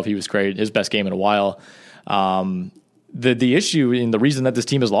 23 and 12, he was great, his best game in a while. The issue and the reason that this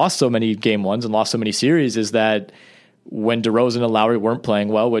team has lost so many game 1s and lost so many series is that when DeRozan and Lowry weren't playing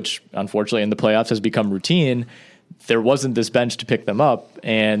well, which unfortunately in the playoffs has become routine, there wasn't this bench to pick them up.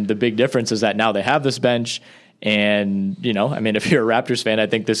 And the big difference is that now they have this bench. And, if you're a Raptors fan, I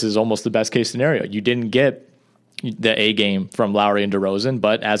think this is almost the best case scenario. You didn't get the A game from Lowry and DeRozan,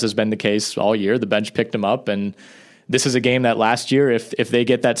 but as has been the case all year, the bench picked them up. And this is a game that last year, if they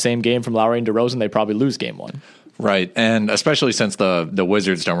get that same game from Lowry and DeRozan, they probably lose game 1. Right, and especially since the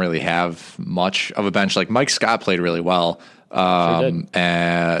Wizards don't really have much of a bench. Like Mike Scott played really well, and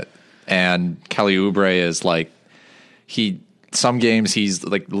Kelly Oubre is like some games he's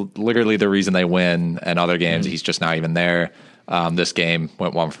like literally the reason they win, and other games he's just not even there. This game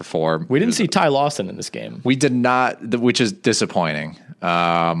went 1 for 4. We didn't see Ty Lawson in this game. We did not, which is disappointing.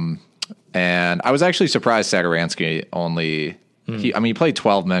 And I was actually surprised Satoransky only. He played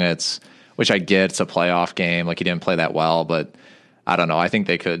 12 minutes. Which I get, it's a playoff game. Like, he didn't play that well, but I don't know. I think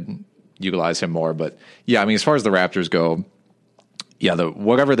they could utilize him more. But yeah, I mean, as far as the Raptors go, yeah,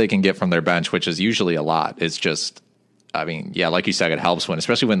 whatever they can get from their bench, which is usually a lot, is just, I mean, yeah, like you said, it helps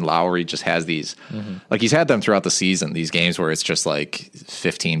especially when Lowry just has these, like he's had them throughout the season, these games where it's just like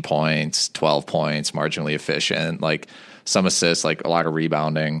 15 points, 12 points, marginally efficient, like some assists, like a lot of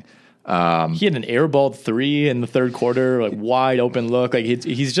rebounding. He had an airballed 3 in the third quarter, like wide open look. Like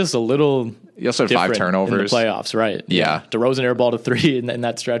he's just a little. He also had 5 turnovers in the playoffs, right? Yeah. DeRozan airballed a 3 in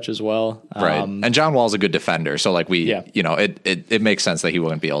that stretch as well. Right. And John Wall's a good defender, so like it makes sense that he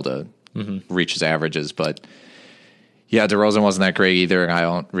wouldn't be able to reach his averages. But yeah, DeRozan wasn't that great either, and I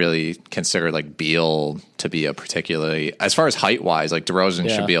don't really consider like Beal to be a particularly, as far as height wise, like DeRozan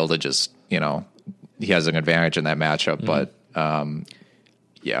should be able to just he has an advantage in that matchup, but.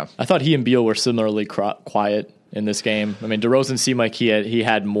 Yeah, I thought he and Beal were similarly quiet in this game. I mean, DeRozan seemed like he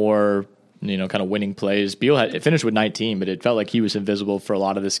had more, kind of winning plays. Beal had finished with 19, but it felt like he was invisible for a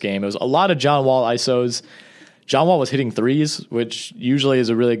lot of this game. It was a lot of John Wall ISOs. John Wall was hitting threes, which usually is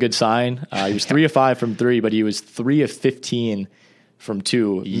a really good sign. He was 3 of 5 from 3, but he was 3 of 15 from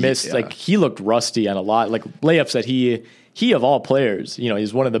 2. Missed like he looked rusty on a lot, like layups that he of all players,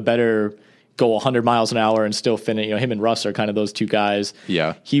 he's one of the better. Go 100 miles an hour and still finish. Him and Russ are kind of those two guys.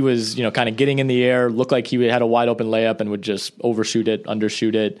 Yeah. He was, kind of getting in the air, looked like he had a wide open layup and would just overshoot it,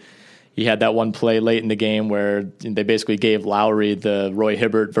 undershoot it. He had that one play late in the game where they basically gave Lowry the Roy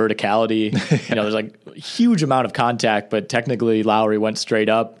Hibbert verticality. There's like a huge amount of contact, but technically Lowry went straight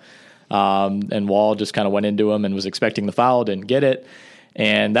up, and Wall just kind of went into him and was expecting the foul, didn't get it.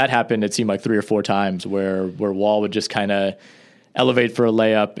 And that happened, it seemed like 3 or 4 times where Wall would just kind of elevate for a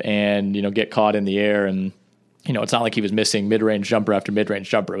layup and, get caught in the air. And, it's not like he was missing mid-range jumper after mid-range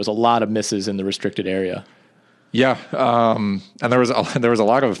jumper. It was a lot of misses in the restricted area. Yeah. And there was a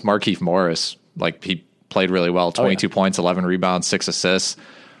lot of Markieff Morris. Like, he played really well, 22 points, 11 rebounds, 6 assists.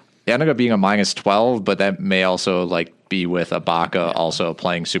 It ended up being a minus 12, but that may also be with Ibaka also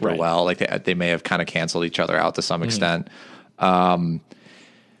playing super well. Like they may have kind of canceled each other out to some extent. But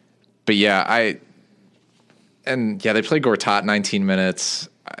yeah, they played Gortat 19 minutes,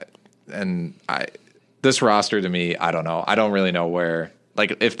 this roster to me, I don't know. I don't really know where,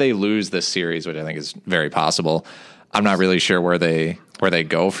 if they lose this series, which I think is very possible, I'm not really sure where they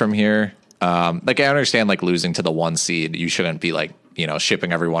go from here. I understand losing to the 1 seed, you shouldn't be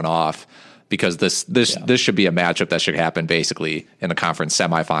shipping everyone off, because this should be a matchup that should happen basically in the conference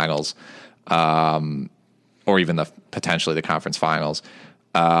semifinals, or even potentially the conference finals.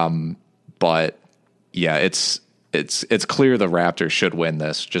 But yeah, it's clear the Raptors should win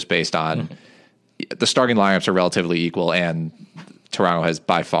this just based on the starting lineups are relatively equal, and Toronto has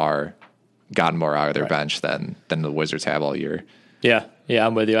by far gotten more out of their bench than the Wizards have all year. Yeah,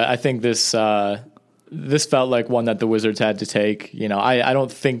 I'm with you. I think this felt like one that the Wizards had to take. I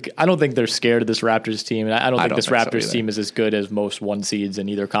don't think they're scared of this Raptors team, and I don't think this Raptors team is as good as most 1 seeds in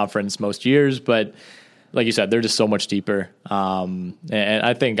either conference most years, but like you said, they're just so much deeper. And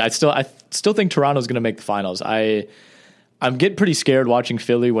I still think Toronto's going to make the finals. I'm getting pretty scared watching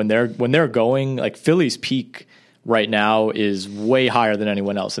Philly when they're going. Philly's peak right now is way higher than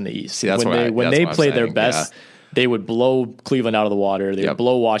anyone else in the East. See, when they played their best, they would blow Cleveland out of the water. They would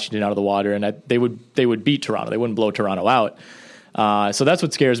blow Washington out of the water, and they would beat Toronto. They wouldn't blow Toronto out. So that's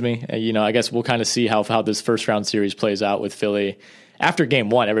what scares me. I guess we'll kind of see how this first round series plays out with Philly. After game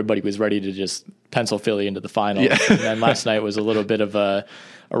 1, everybody was ready to just pencil Philly into the finals. Yeah. And then last night was a little bit of a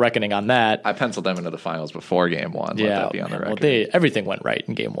reckoning on that. I penciled them into the finals before game 1. Let that be on the record. Well, everything went right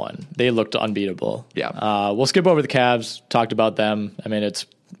in game 1. They looked unbeatable. Yeah. We'll skip over the Cavs. Talked about them. I mean,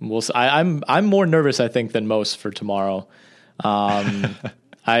 I'm more nervous, I think, than most for tomorrow.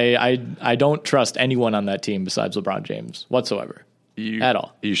 I don't trust anyone on that team besides LeBron James whatsoever. At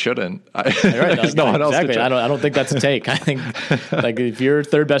all. You shouldn't. There's no one else. Exactly. I don't think that's a take. I think if your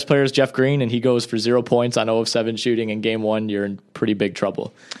third best player is Jeff Green and he goes for 0 points on 0 of 7 shooting in game 1, you're in pretty big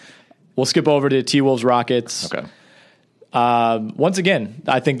trouble. We'll skip over to T-Wolves Rockets. Okay. Once again,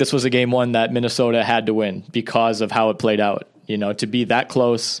 I think this was a game 1 that Minnesota had to win because of how it played out. To be that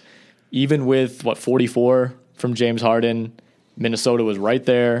close, even with 44 from James Harden, Minnesota was right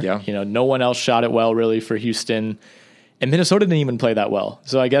there. Yeah. No one else shot it well really for Houston. And Minnesota didn't even play that well.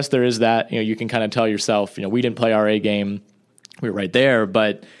 So I guess there is that. You can kind of tell yourself, we didn't play our A game. We were right there.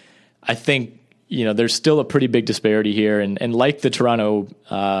 But I think, there's still a pretty big disparity here. And like the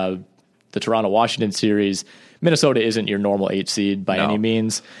Toronto-Washington series, Minnesota isn't your normal 8 seed by any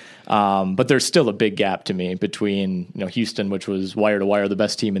means. But there's still a big gap to me between Houston, which was wire to wire the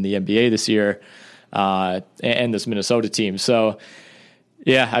best team in the NBA this year, and this Minnesota team. So,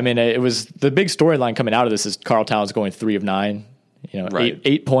 yeah, I mean, it was the big storyline coming out of this is Karl Towns going 3 of 9. Right.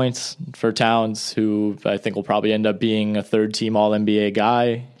 8 points for Towns, who I think will probably end up being a third-team All-NBA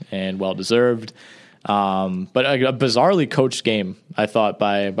guy and well-deserved. But a bizarrely coached game, I thought,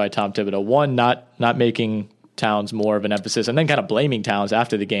 by Tom Thibodeau. One, not making Towns more of an emphasis, and then kind of blaming Towns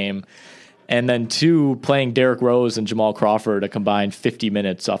after the game. And then 2, playing Derrick Rose and Jamal Crawford a combined 50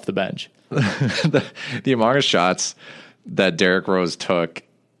 minutes off the bench. the amount of shots that Derrick Rose took,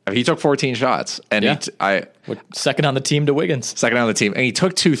 he took 14 shots, and second on the team to Wiggins. Second on the team, and he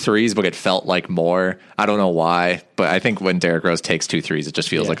took 2 threes, but it felt like more. I don't know why, but I think when Derrick Rose takes 2 threes, it just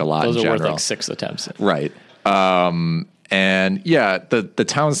feels like a lot. Those in are general. worth like 6 attempts, right? And yeah, the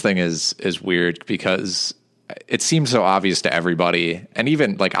Towns thing is weird because it seems so obvious to everybody, and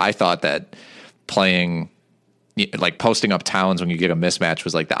even like I thought that posting up Towns when you get a mismatch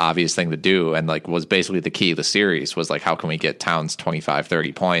was like the obvious thing to do, and like was basically the key of the series was like, how can we get Towns 25,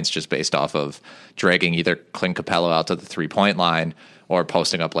 30 points just based off of dragging either Clint Capella out to the 3-point line or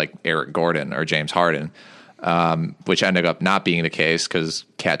posting up like Eric Gordon or James Harden, which ended up not being the case because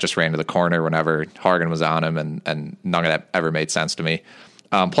Cat just ran to the corner whenever Harden was on him, and none of that ever made sense to me.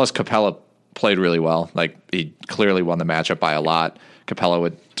 Plus Capella played really well. Like, he clearly won the matchup by a lot. Capella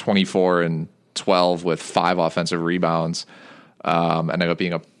with 24 and 12 with 5 offensive rebounds, ended up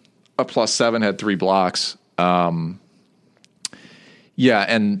being a +7, had 3 blocks. Yeah,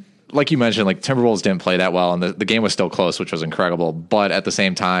 and like you mentioned, like Timberwolves didn't play that well, and the game was still close, which was incredible. But at the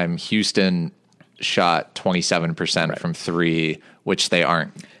same time, Houston shot 27% from 3, which they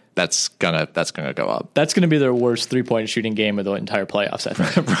aren't. That's gonna go up. That's gonna be their worst 3-point shooting game of the entire playoffs, I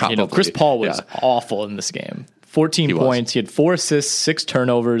think. Probably. Chris Paul was awful in this game. 14 points. He had 4 assists, 6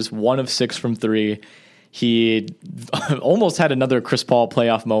 turnovers, 1 of 6 from 3. He almost had another Chris Paul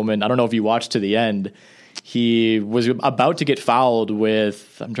playoff moment. I don't know if you watched to the end. He was about to get fouled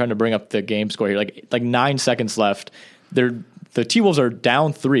with, I'm trying to bring up the game score here, like 9 seconds left. The T-Wolves are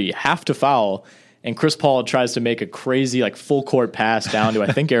down 3, have to foul, and Chris Paul tries to make a crazy full court pass down to,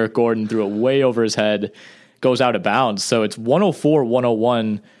 I think, Eric Gordon, threw it way over his head, goes out of bounds. So it's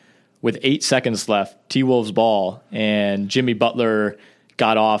 104-101 with 8 seconds left, T-Wolves ball, and Jimmy Butler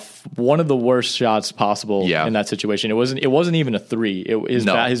got off one of the worst shots possible in that situation. It wasn't even a 3.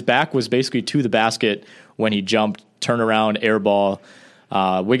 His back was basically to the basket when he jumped, turnaround, air ball.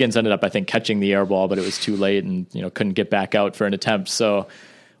 Wiggins ended up, I think, catching the air ball, but it was too late and couldn't get back out for an attempt. So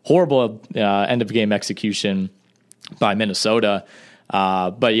horrible end of game execution by Minnesota.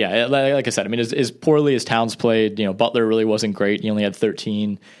 But yeah, like I said, I mean, as poorly as Towns played, Butler really wasn't great. He only had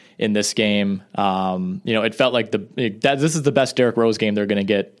 13 in this game. It felt like this is the best Derrick Rose game they're going to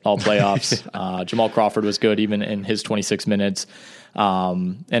get all playoffs. Jamal Crawford was good even in his 26 minutes.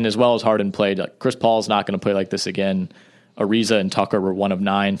 And as well as Harden played, Chris Paul's not going to play like this again. Ariza and Tucker were 1 of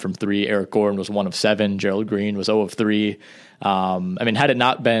 9 from 3. Eric Gordon was 1 of 7. Gerald Green was 0 of 3. Had it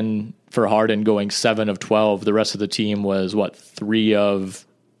not been for Harden going 7 of 12, the rest of the team was 3 of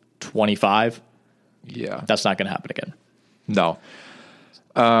 25. Yeah, that's not going to happen again. No.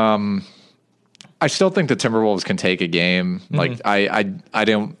 I still think the Timberwolves can take a game. Mm-hmm.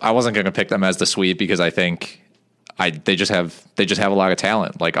 I wasn't going to pick them as the sweep because I think they just have a lot of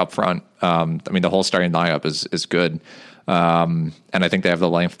talent up front. The whole starting lineup is good. And I think they have the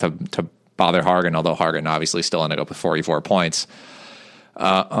length to bother Harden, although Harden obviously still ended up with 44 points.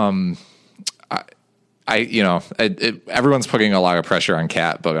 Everyone's putting a lot of pressure on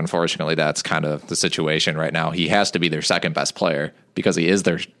Cat, but unfortunately that's kind of the situation right now. He has to be their second best player because he is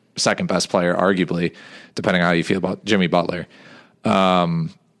their second best player, arguably, depending on how you feel about Jimmy Butler. And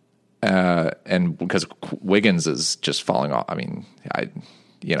because Wiggins is just falling off.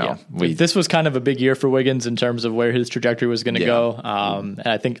 This was kind of a big year for Wiggins in terms of where his trajectory was going to go. And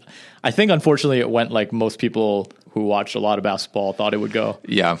I think unfortunately it went like most people who watched a lot of basketball thought it would go.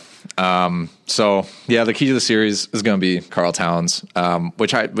 Yeah. The key to the series is going to be Karl Towns,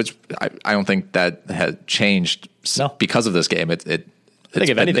 which I don't think that had changed because of this game. It's going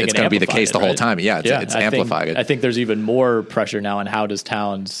to be the case the whole time. Yeah, it's amplified. I think there's even more pressure now on how does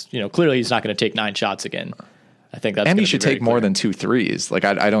Towns, clearly he's not going to take 9 shots again. I think that's, and he should take more than 2 threes.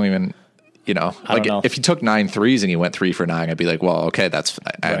 I don't even, You know, like if he took 9 threes and he went 3 for 9, I'd be like, well, okay,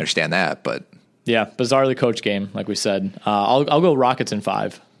 I understand that, but yeah, bizarrely coached game, like we said. I'll go Rockets in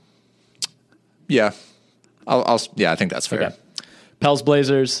 5. Yeah, I think that's fair. Okay. Pels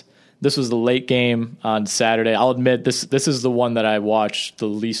Blazers. This was the late game on Saturday. I'll admit this is the one that I watched the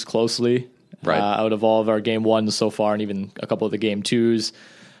least closely out of all of our game 1s so far, and even a couple of the game 2s.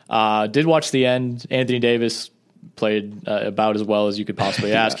 Did watch the end. Anthony Davis played about as well as you could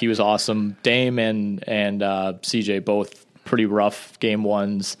possibly ask. He was awesome. Dame and CJ both pretty rough game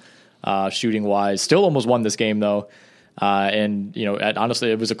 1s, shooting wise. Still almost won this game though. And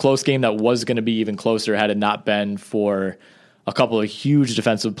honestly, it was a close game that was going to be even closer had it not been for a couple of huge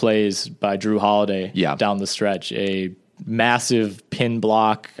defensive plays by Drew Holiday down the stretch. A massive pin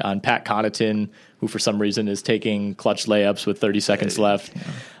block on Pat Connaughton, who for some reason is taking clutch layups with 30 seconds left,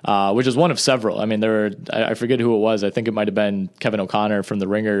 which is one of several. I mean, I forget who it was. I think it might have been Kevin O'Connor from The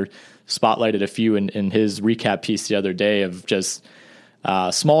Ringer spotlighted a few in his recap piece the other day of just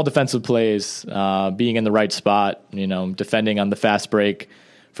small defensive plays, being in the right spot, defending on the fast break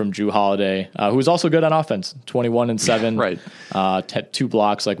from Drew Holiday, who was also good on offense, 21 and 7, right? 2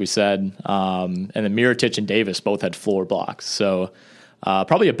 blocks, like we said, and then Mirotic and Davis both had floor blocks. So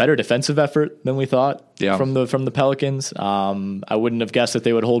probably a better defensive effort than we thought from the Pelicans. I wouldn't have guessed that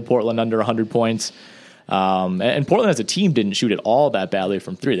they would hold Portland under 100 points. And Portland as a team didn't shoot it all that badly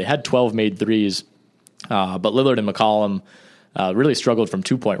from 3. They had 12 made threes, but Lillard and McCollum really struggled from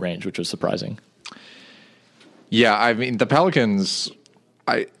 2-point range, which was surprising. Yeah, I mean, the Pelicans,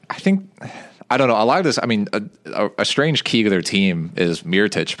 I think, I don't know, a lot of this, I mean, a strange key to their team is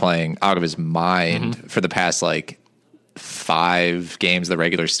Mirotic playing out of his mind for the past, 5 games,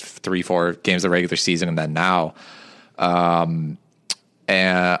 3-4 games of the regular season, and then now. And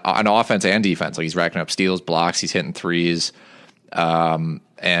on offense and defense, he's racking up steals, blocks, he's hitting threes, and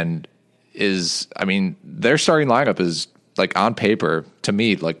their starting lineup is, on paper, to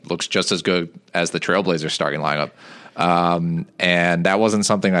me, looks just as good as the Trailblazers starting lineup. And that wasn't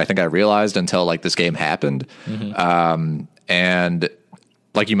something I think I realized until this game happened. And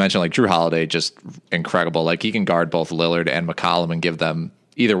like you mentioned, Drew Holiday, just incredible. He can guard both Lillard and McCollum and give them,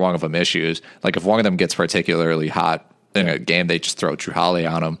 either one of them, issues. If one of them gets particularly hot in a game, they just throw Drew Holiday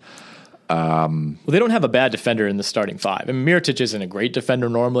on them. Well, they don't have a bad defender in the starting 5. I mean, Mirotic isn't a great defender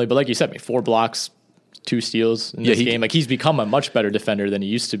normally, but like you said, 4 blocks, 2 steals in this game. He's become a much better defender than he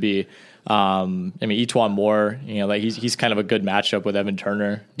used to be. Etuan Moore, he's kind of a good matchup with Evan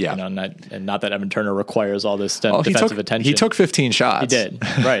Turner. Yeah. Not that Evan Turner requires all this defensive attention. He took 15 shots. He did.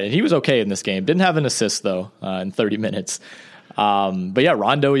 Right. And he was okay in this game. Didn't have an assist though, in 30 minutes. But yeah,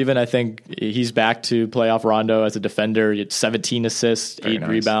 Rondo even, I think he's back to playoff Rondo as a defender. He had 17 assists, Very 8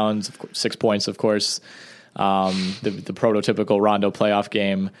 rebounds, 6 points, of course. The prototypical Rondo playoff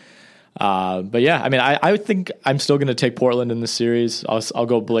game. But yeah, I think I'm still going to take Portland in the series. I'll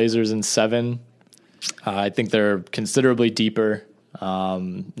go Blazers in 7. I think they're considerably deeper.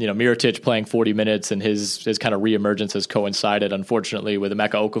 Mirotic playing 40 minutes and his kind of reemergence has coincided, unfortunately, with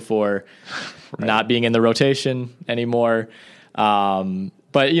Emeka Okafor not being in the rotation anymore. But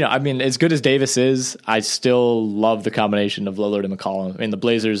as good as Davis is, I still love the combination of Lillard and McCollum. The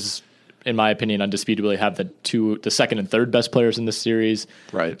Blazers, in my opinion, undisputably have the second and third best players in this series.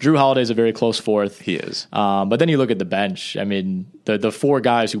 Right. Drew Holiday is a very close 4th. He is. But then you look at the bench. The 4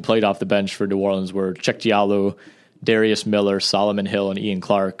 guys who played off the bench for New Orleans were Cheick Diallo, Darius Miller, Solomon Hill, and Ian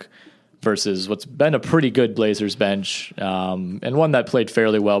Clark, versus what's been a pretty good Blazers bench, and one that played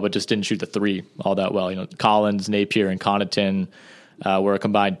fairly well but just didn't shoot the 3 all that well. Collins, Napier, and Connaughton were a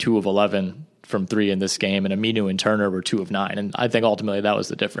combined 2 of 11 from 3 in this game, and Aminu and Turner were 2 of 9. And I think ultimately that was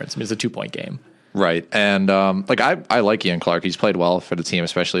the difference. It's a 2-point game. Right. And I like Ian Clark. He's played well for the team,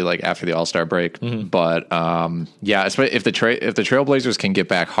 especially after the All-Star break. But if the Trailblazers can get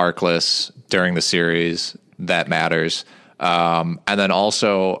back Harkless during the series, that matters. And then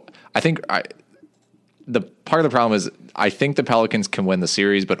also, I think the part of the problem is I think the Pelicans can win the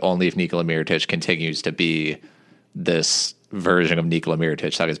series, but only if Nikola Mirotic continues to be this version of Nikola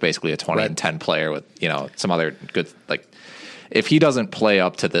Mirotic that is basically a 20 and 10 player with some other good, if he doesn't play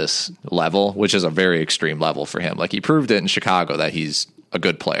up to this level, which is a very extreme level for him, he proved it in Chicago that he's a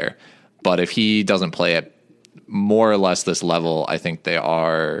good player, but if he doesn't play at more or less this level, I think they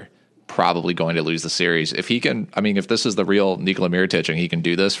are probably going to lose the series. If he can, if this is the real Nikola Mirotic and he can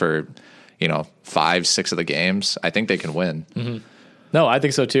do this for 5-6 of the games, I think they can win. No, I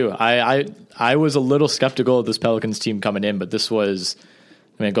think so too. I was a little skeptical of this Pelicans team coming in, but this was,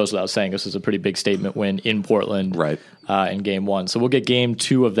 it goes without saying, this was a pretty big statement win in Portland, in game 1. So we'll get game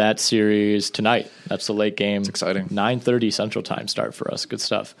 2 of that series tonight. That's the late game. It's exciting. 9:30 Central Time start for us. Good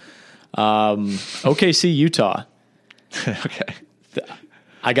stuff. OKC, Utah. Okay.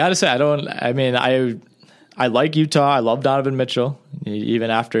 I got to say, I like Utah. I love Donovan Mitchell, even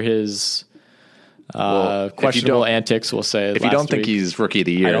after his questionable antics, we'll say. If you don't think he's rookie of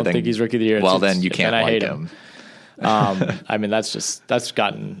the year, I don't think he's rookie of the year. Well, then you can't like him. That's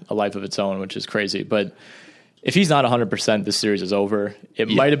gotten a life of its own, which is crazy. But if he's not 100%, this series is over. It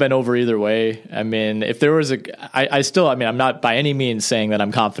might have been over either way. I mean, if there was I'm not by any means saying that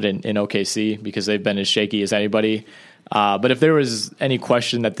I'm confident in OKC because they've been as shaky as anybody. But if there was any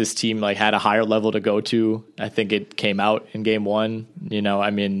question that this team had a higher level to go to, I think it came out in game one.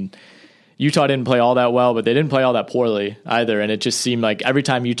 Utah didn't play all that well, but they didn't play all that poorly either. And it just seemed like every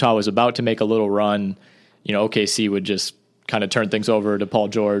time Utah was about to make a little run, OKC would just kind of turn things over to Paul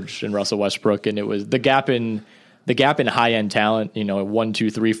George and Russell Westbrook. And it was the gap in high end talent, 1,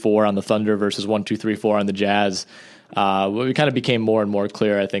 2, 3, 4 on the Thunder versus 1, 2, 3, 4 on the Jazz. It kind of became more and more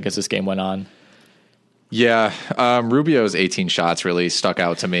clear, I think, as this game went on. Yeah, Rubio's 18 shots really stuck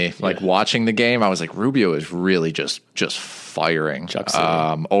out to me. Watching the game, I was like, Rubio is really just firing.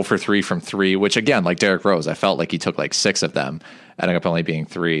 0 for 3 from 3, which again, like Derrick Rose, I felt like he took 6 of them, ending up only being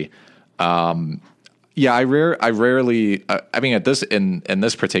 3. I rarely. At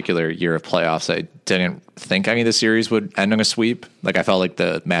this particular year of playoffs, I didn't think any of the series would end in a sweep. I felt like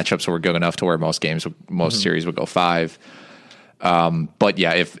the matchups were good enough to where most series would go 5. But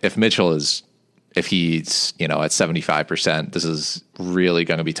yeah, if Mitchell is. If he's, at 75%, this is really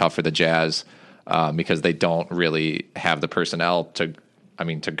going to be tough for the Jazz because they don't really have the personnel to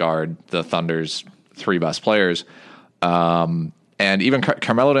guard the Thunder's 3 best players. And even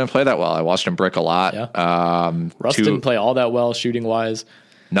Carmelo didn't play that well. I watched him brick a lot. Yeah. Russ didn't play all that well shooting wise.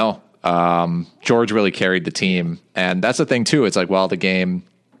 No. George really carried the team. And that's the thing too. It's the game,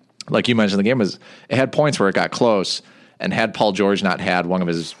 like you mentioned, it had points where it got close, and had Paul George not had one of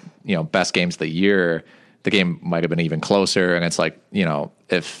his best games of the year, the game might have been even closer. And it's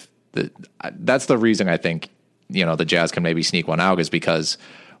that's the reason I think, the Jazz can maybe sneak one out is because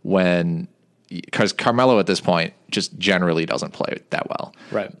Carmelo at this point just generally doesn't play that well.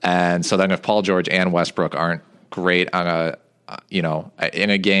 Right. And so then if Paul George and Westbrook aren't great on in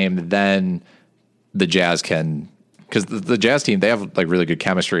a game, then the Jazz can, because the Jazz team, they have really good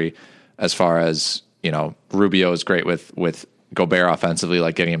chemistry as far as, Rubio is great with Gobert offensively,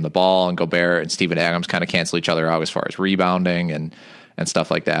 getting him the ball, and Gobert and Steven Adams kind of cancel each other out as far as rebounding and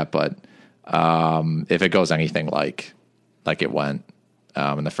stuff like that. But if it goes anything like it went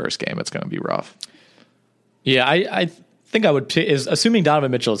in the first game, it's going to be rough. Yeah, I think I would assuming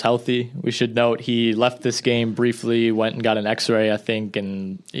Donovan Mitchell is healthy. We should note he left this game briefly, went and got an X-ray, I think,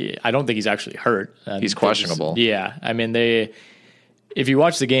 and I don't think he's actually hurt. He's questionable. If you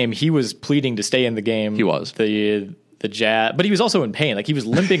watch the game, he was pleading to stay in the game. He was. The Jazz, but he was also in pain. He was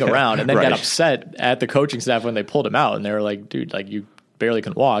limping around, and then got upset at the coaching staff when they pulled him out, and they were like, "Dude, you barely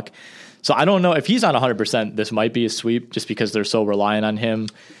can walk." So I don't know if he's not 100%. This might be a sweep just because they're so reliant on him.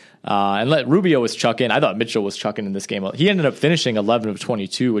 And let Rubio was chucking. I thought Mitchell was chucking in this game. He ended up finishing 11 of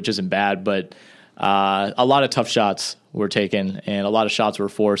 22, which isn't bad, but a lot of tough shots were taken, and a lot of shots were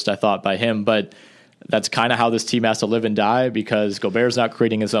forced, I thought, by him. But that's kind of how this team has to live and die because Gobert's not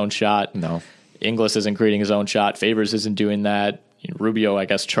creating his own shot. No. Ingles isn't creating his own shot. Favors isn't doing that. Rubio, I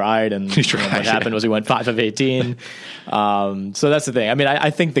guess, tried, and what happened was he went 5 of 18. So that's the thing. I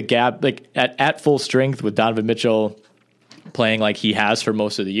think the gap, at full strength with Donovan Mitchell playing like he has for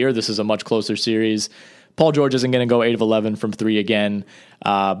most of the year, this is a much closer series. Paul George isn't going to go 8 of 11 from 3 again,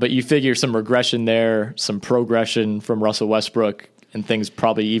 but you figure some regression there, some progression from Russell Westbrook, and things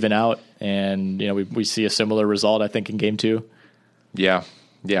probably even out. And we see a similar result, I think, in game 2. Yeah,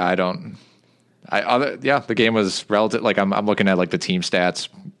 the game was relative. I'm looking at the team stats.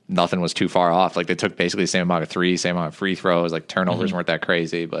 Nothing was too far off. They took basically the same amount of threes, same amount of free throws. Turnovers weren't that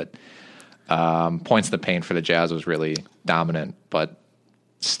crazy, but points in the paint for the Jazz was really dominant. But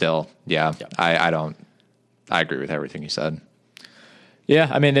still, I agree with everything you said. Yeah,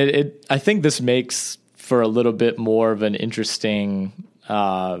 I think this makes for a little bit more of an interesting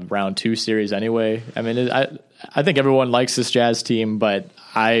round 2 series anyway. I think everyone likes this Jazz team, but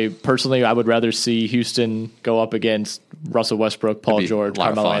I would rather see Houston go up against Russell Westbrook, Paul George,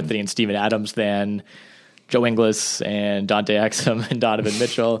 Carmelo Anthony, and Steven Adams than Joe Ingles and Dante Exum and Donovan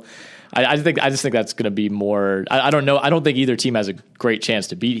Mitchell. I just think that's going to be more. I don't know. I don't think either team has a great chance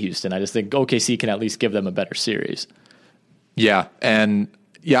to beat Houston. I just think OKC can at least give them a better series. Yeah, and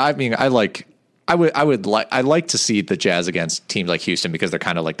I like to see the Jazz against teams like Houston because they're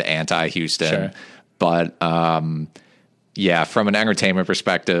kind of like the anti-Houston. Sure. But from an entertainment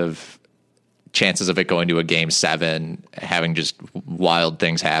perspective, chances of it going to a Game 7, having just wild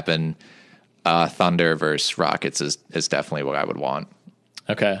things happen. Thunder versus Rockets is definitely what I would want.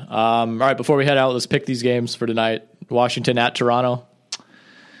 Okay. All right. Before we head out, let's pick these games for tonight. Washington at Toronto.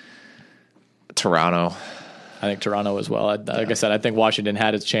 Toronto. I think Toronto as well. Like I said, I think Washington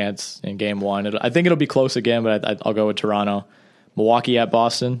had its chance in Game 1. I think it'll be close again, but I'll go with Toronto. Milwaukee at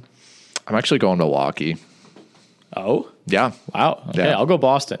Boston. I'm actually going Milwaukee. Oh? Yeah. Wow. Okay, yeah. I'll go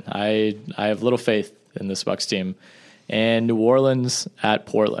Boston. I have little faith in this Bucks team. And New Orleans at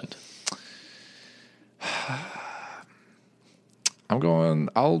Portland. I'll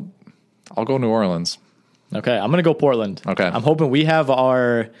go New Orleans. Okay, I'm going to go Portland. Okay. I'm hoping we have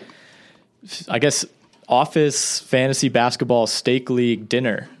our, I guess, office fantasy basketball stake league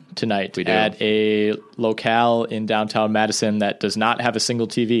dinner tonight at a locale in downtown Madison that does not have a single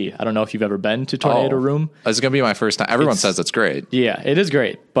TV. I don't know if you've ever been to Tornado Room. It's going to be my first time. Everyone says it's great. Yeah, it is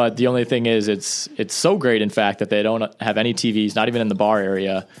great. But the only thing is it's so great, in fact, that they don't have any TVs, not even in the bar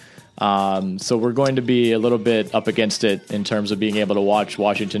area. So we're going to be a little bit up against it in terms of being able to watch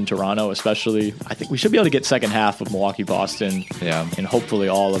Washington-Toronto, especially. I think we should be able to get second half of Milwaukee-Boston and hopefully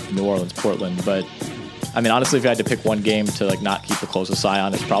all of New Orleans-Portland. But, I mean, honestly, if I had to pick one game to like not keep the closest eye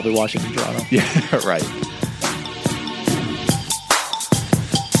on, it's probably Washington-Toronto. Yeah, right.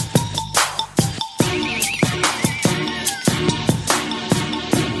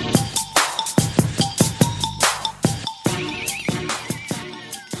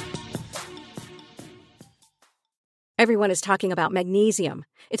 Everyone is talking about magnesium.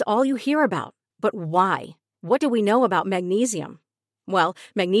 It's all you hear about. But why? What do we know about magnesium? Well,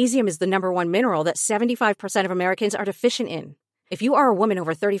 magnesium is the number one mineral that 75% of Americans are deficient in. If you are a woman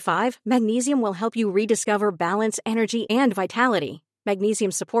over 35, magnesium will help you rediscover balance, energy, and vitality.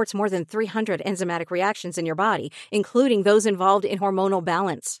 Magnesium supports more than 300 enzymatic reactions in your body, including those involved in hormonal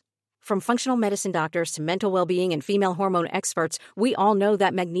balance. From functional medicine doctors to mental well-being and female hormone experts, we all know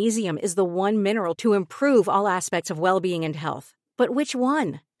that magnesium is the one mineral to improve all aspects of well-being and health. But which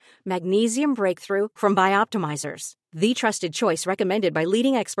one? Magnesium Breakthrough from Bioptimizers, the trusted choice recommended by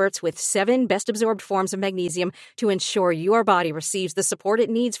leading experts with 7 best-absorbed forms of magnesium to ensure your body receives the support it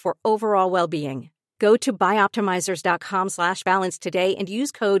needs for overall well-being. Go to bioptimizers.com/balance today and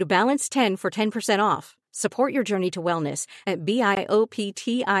use code BALANCE10 for 10% off. Support your journey to wellness at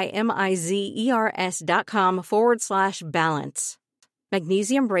bioptimizers.com/balance.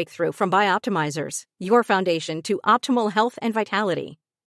 Magnesium Breakthrough from Bioptimizers, your foundation to optimal health and vitality.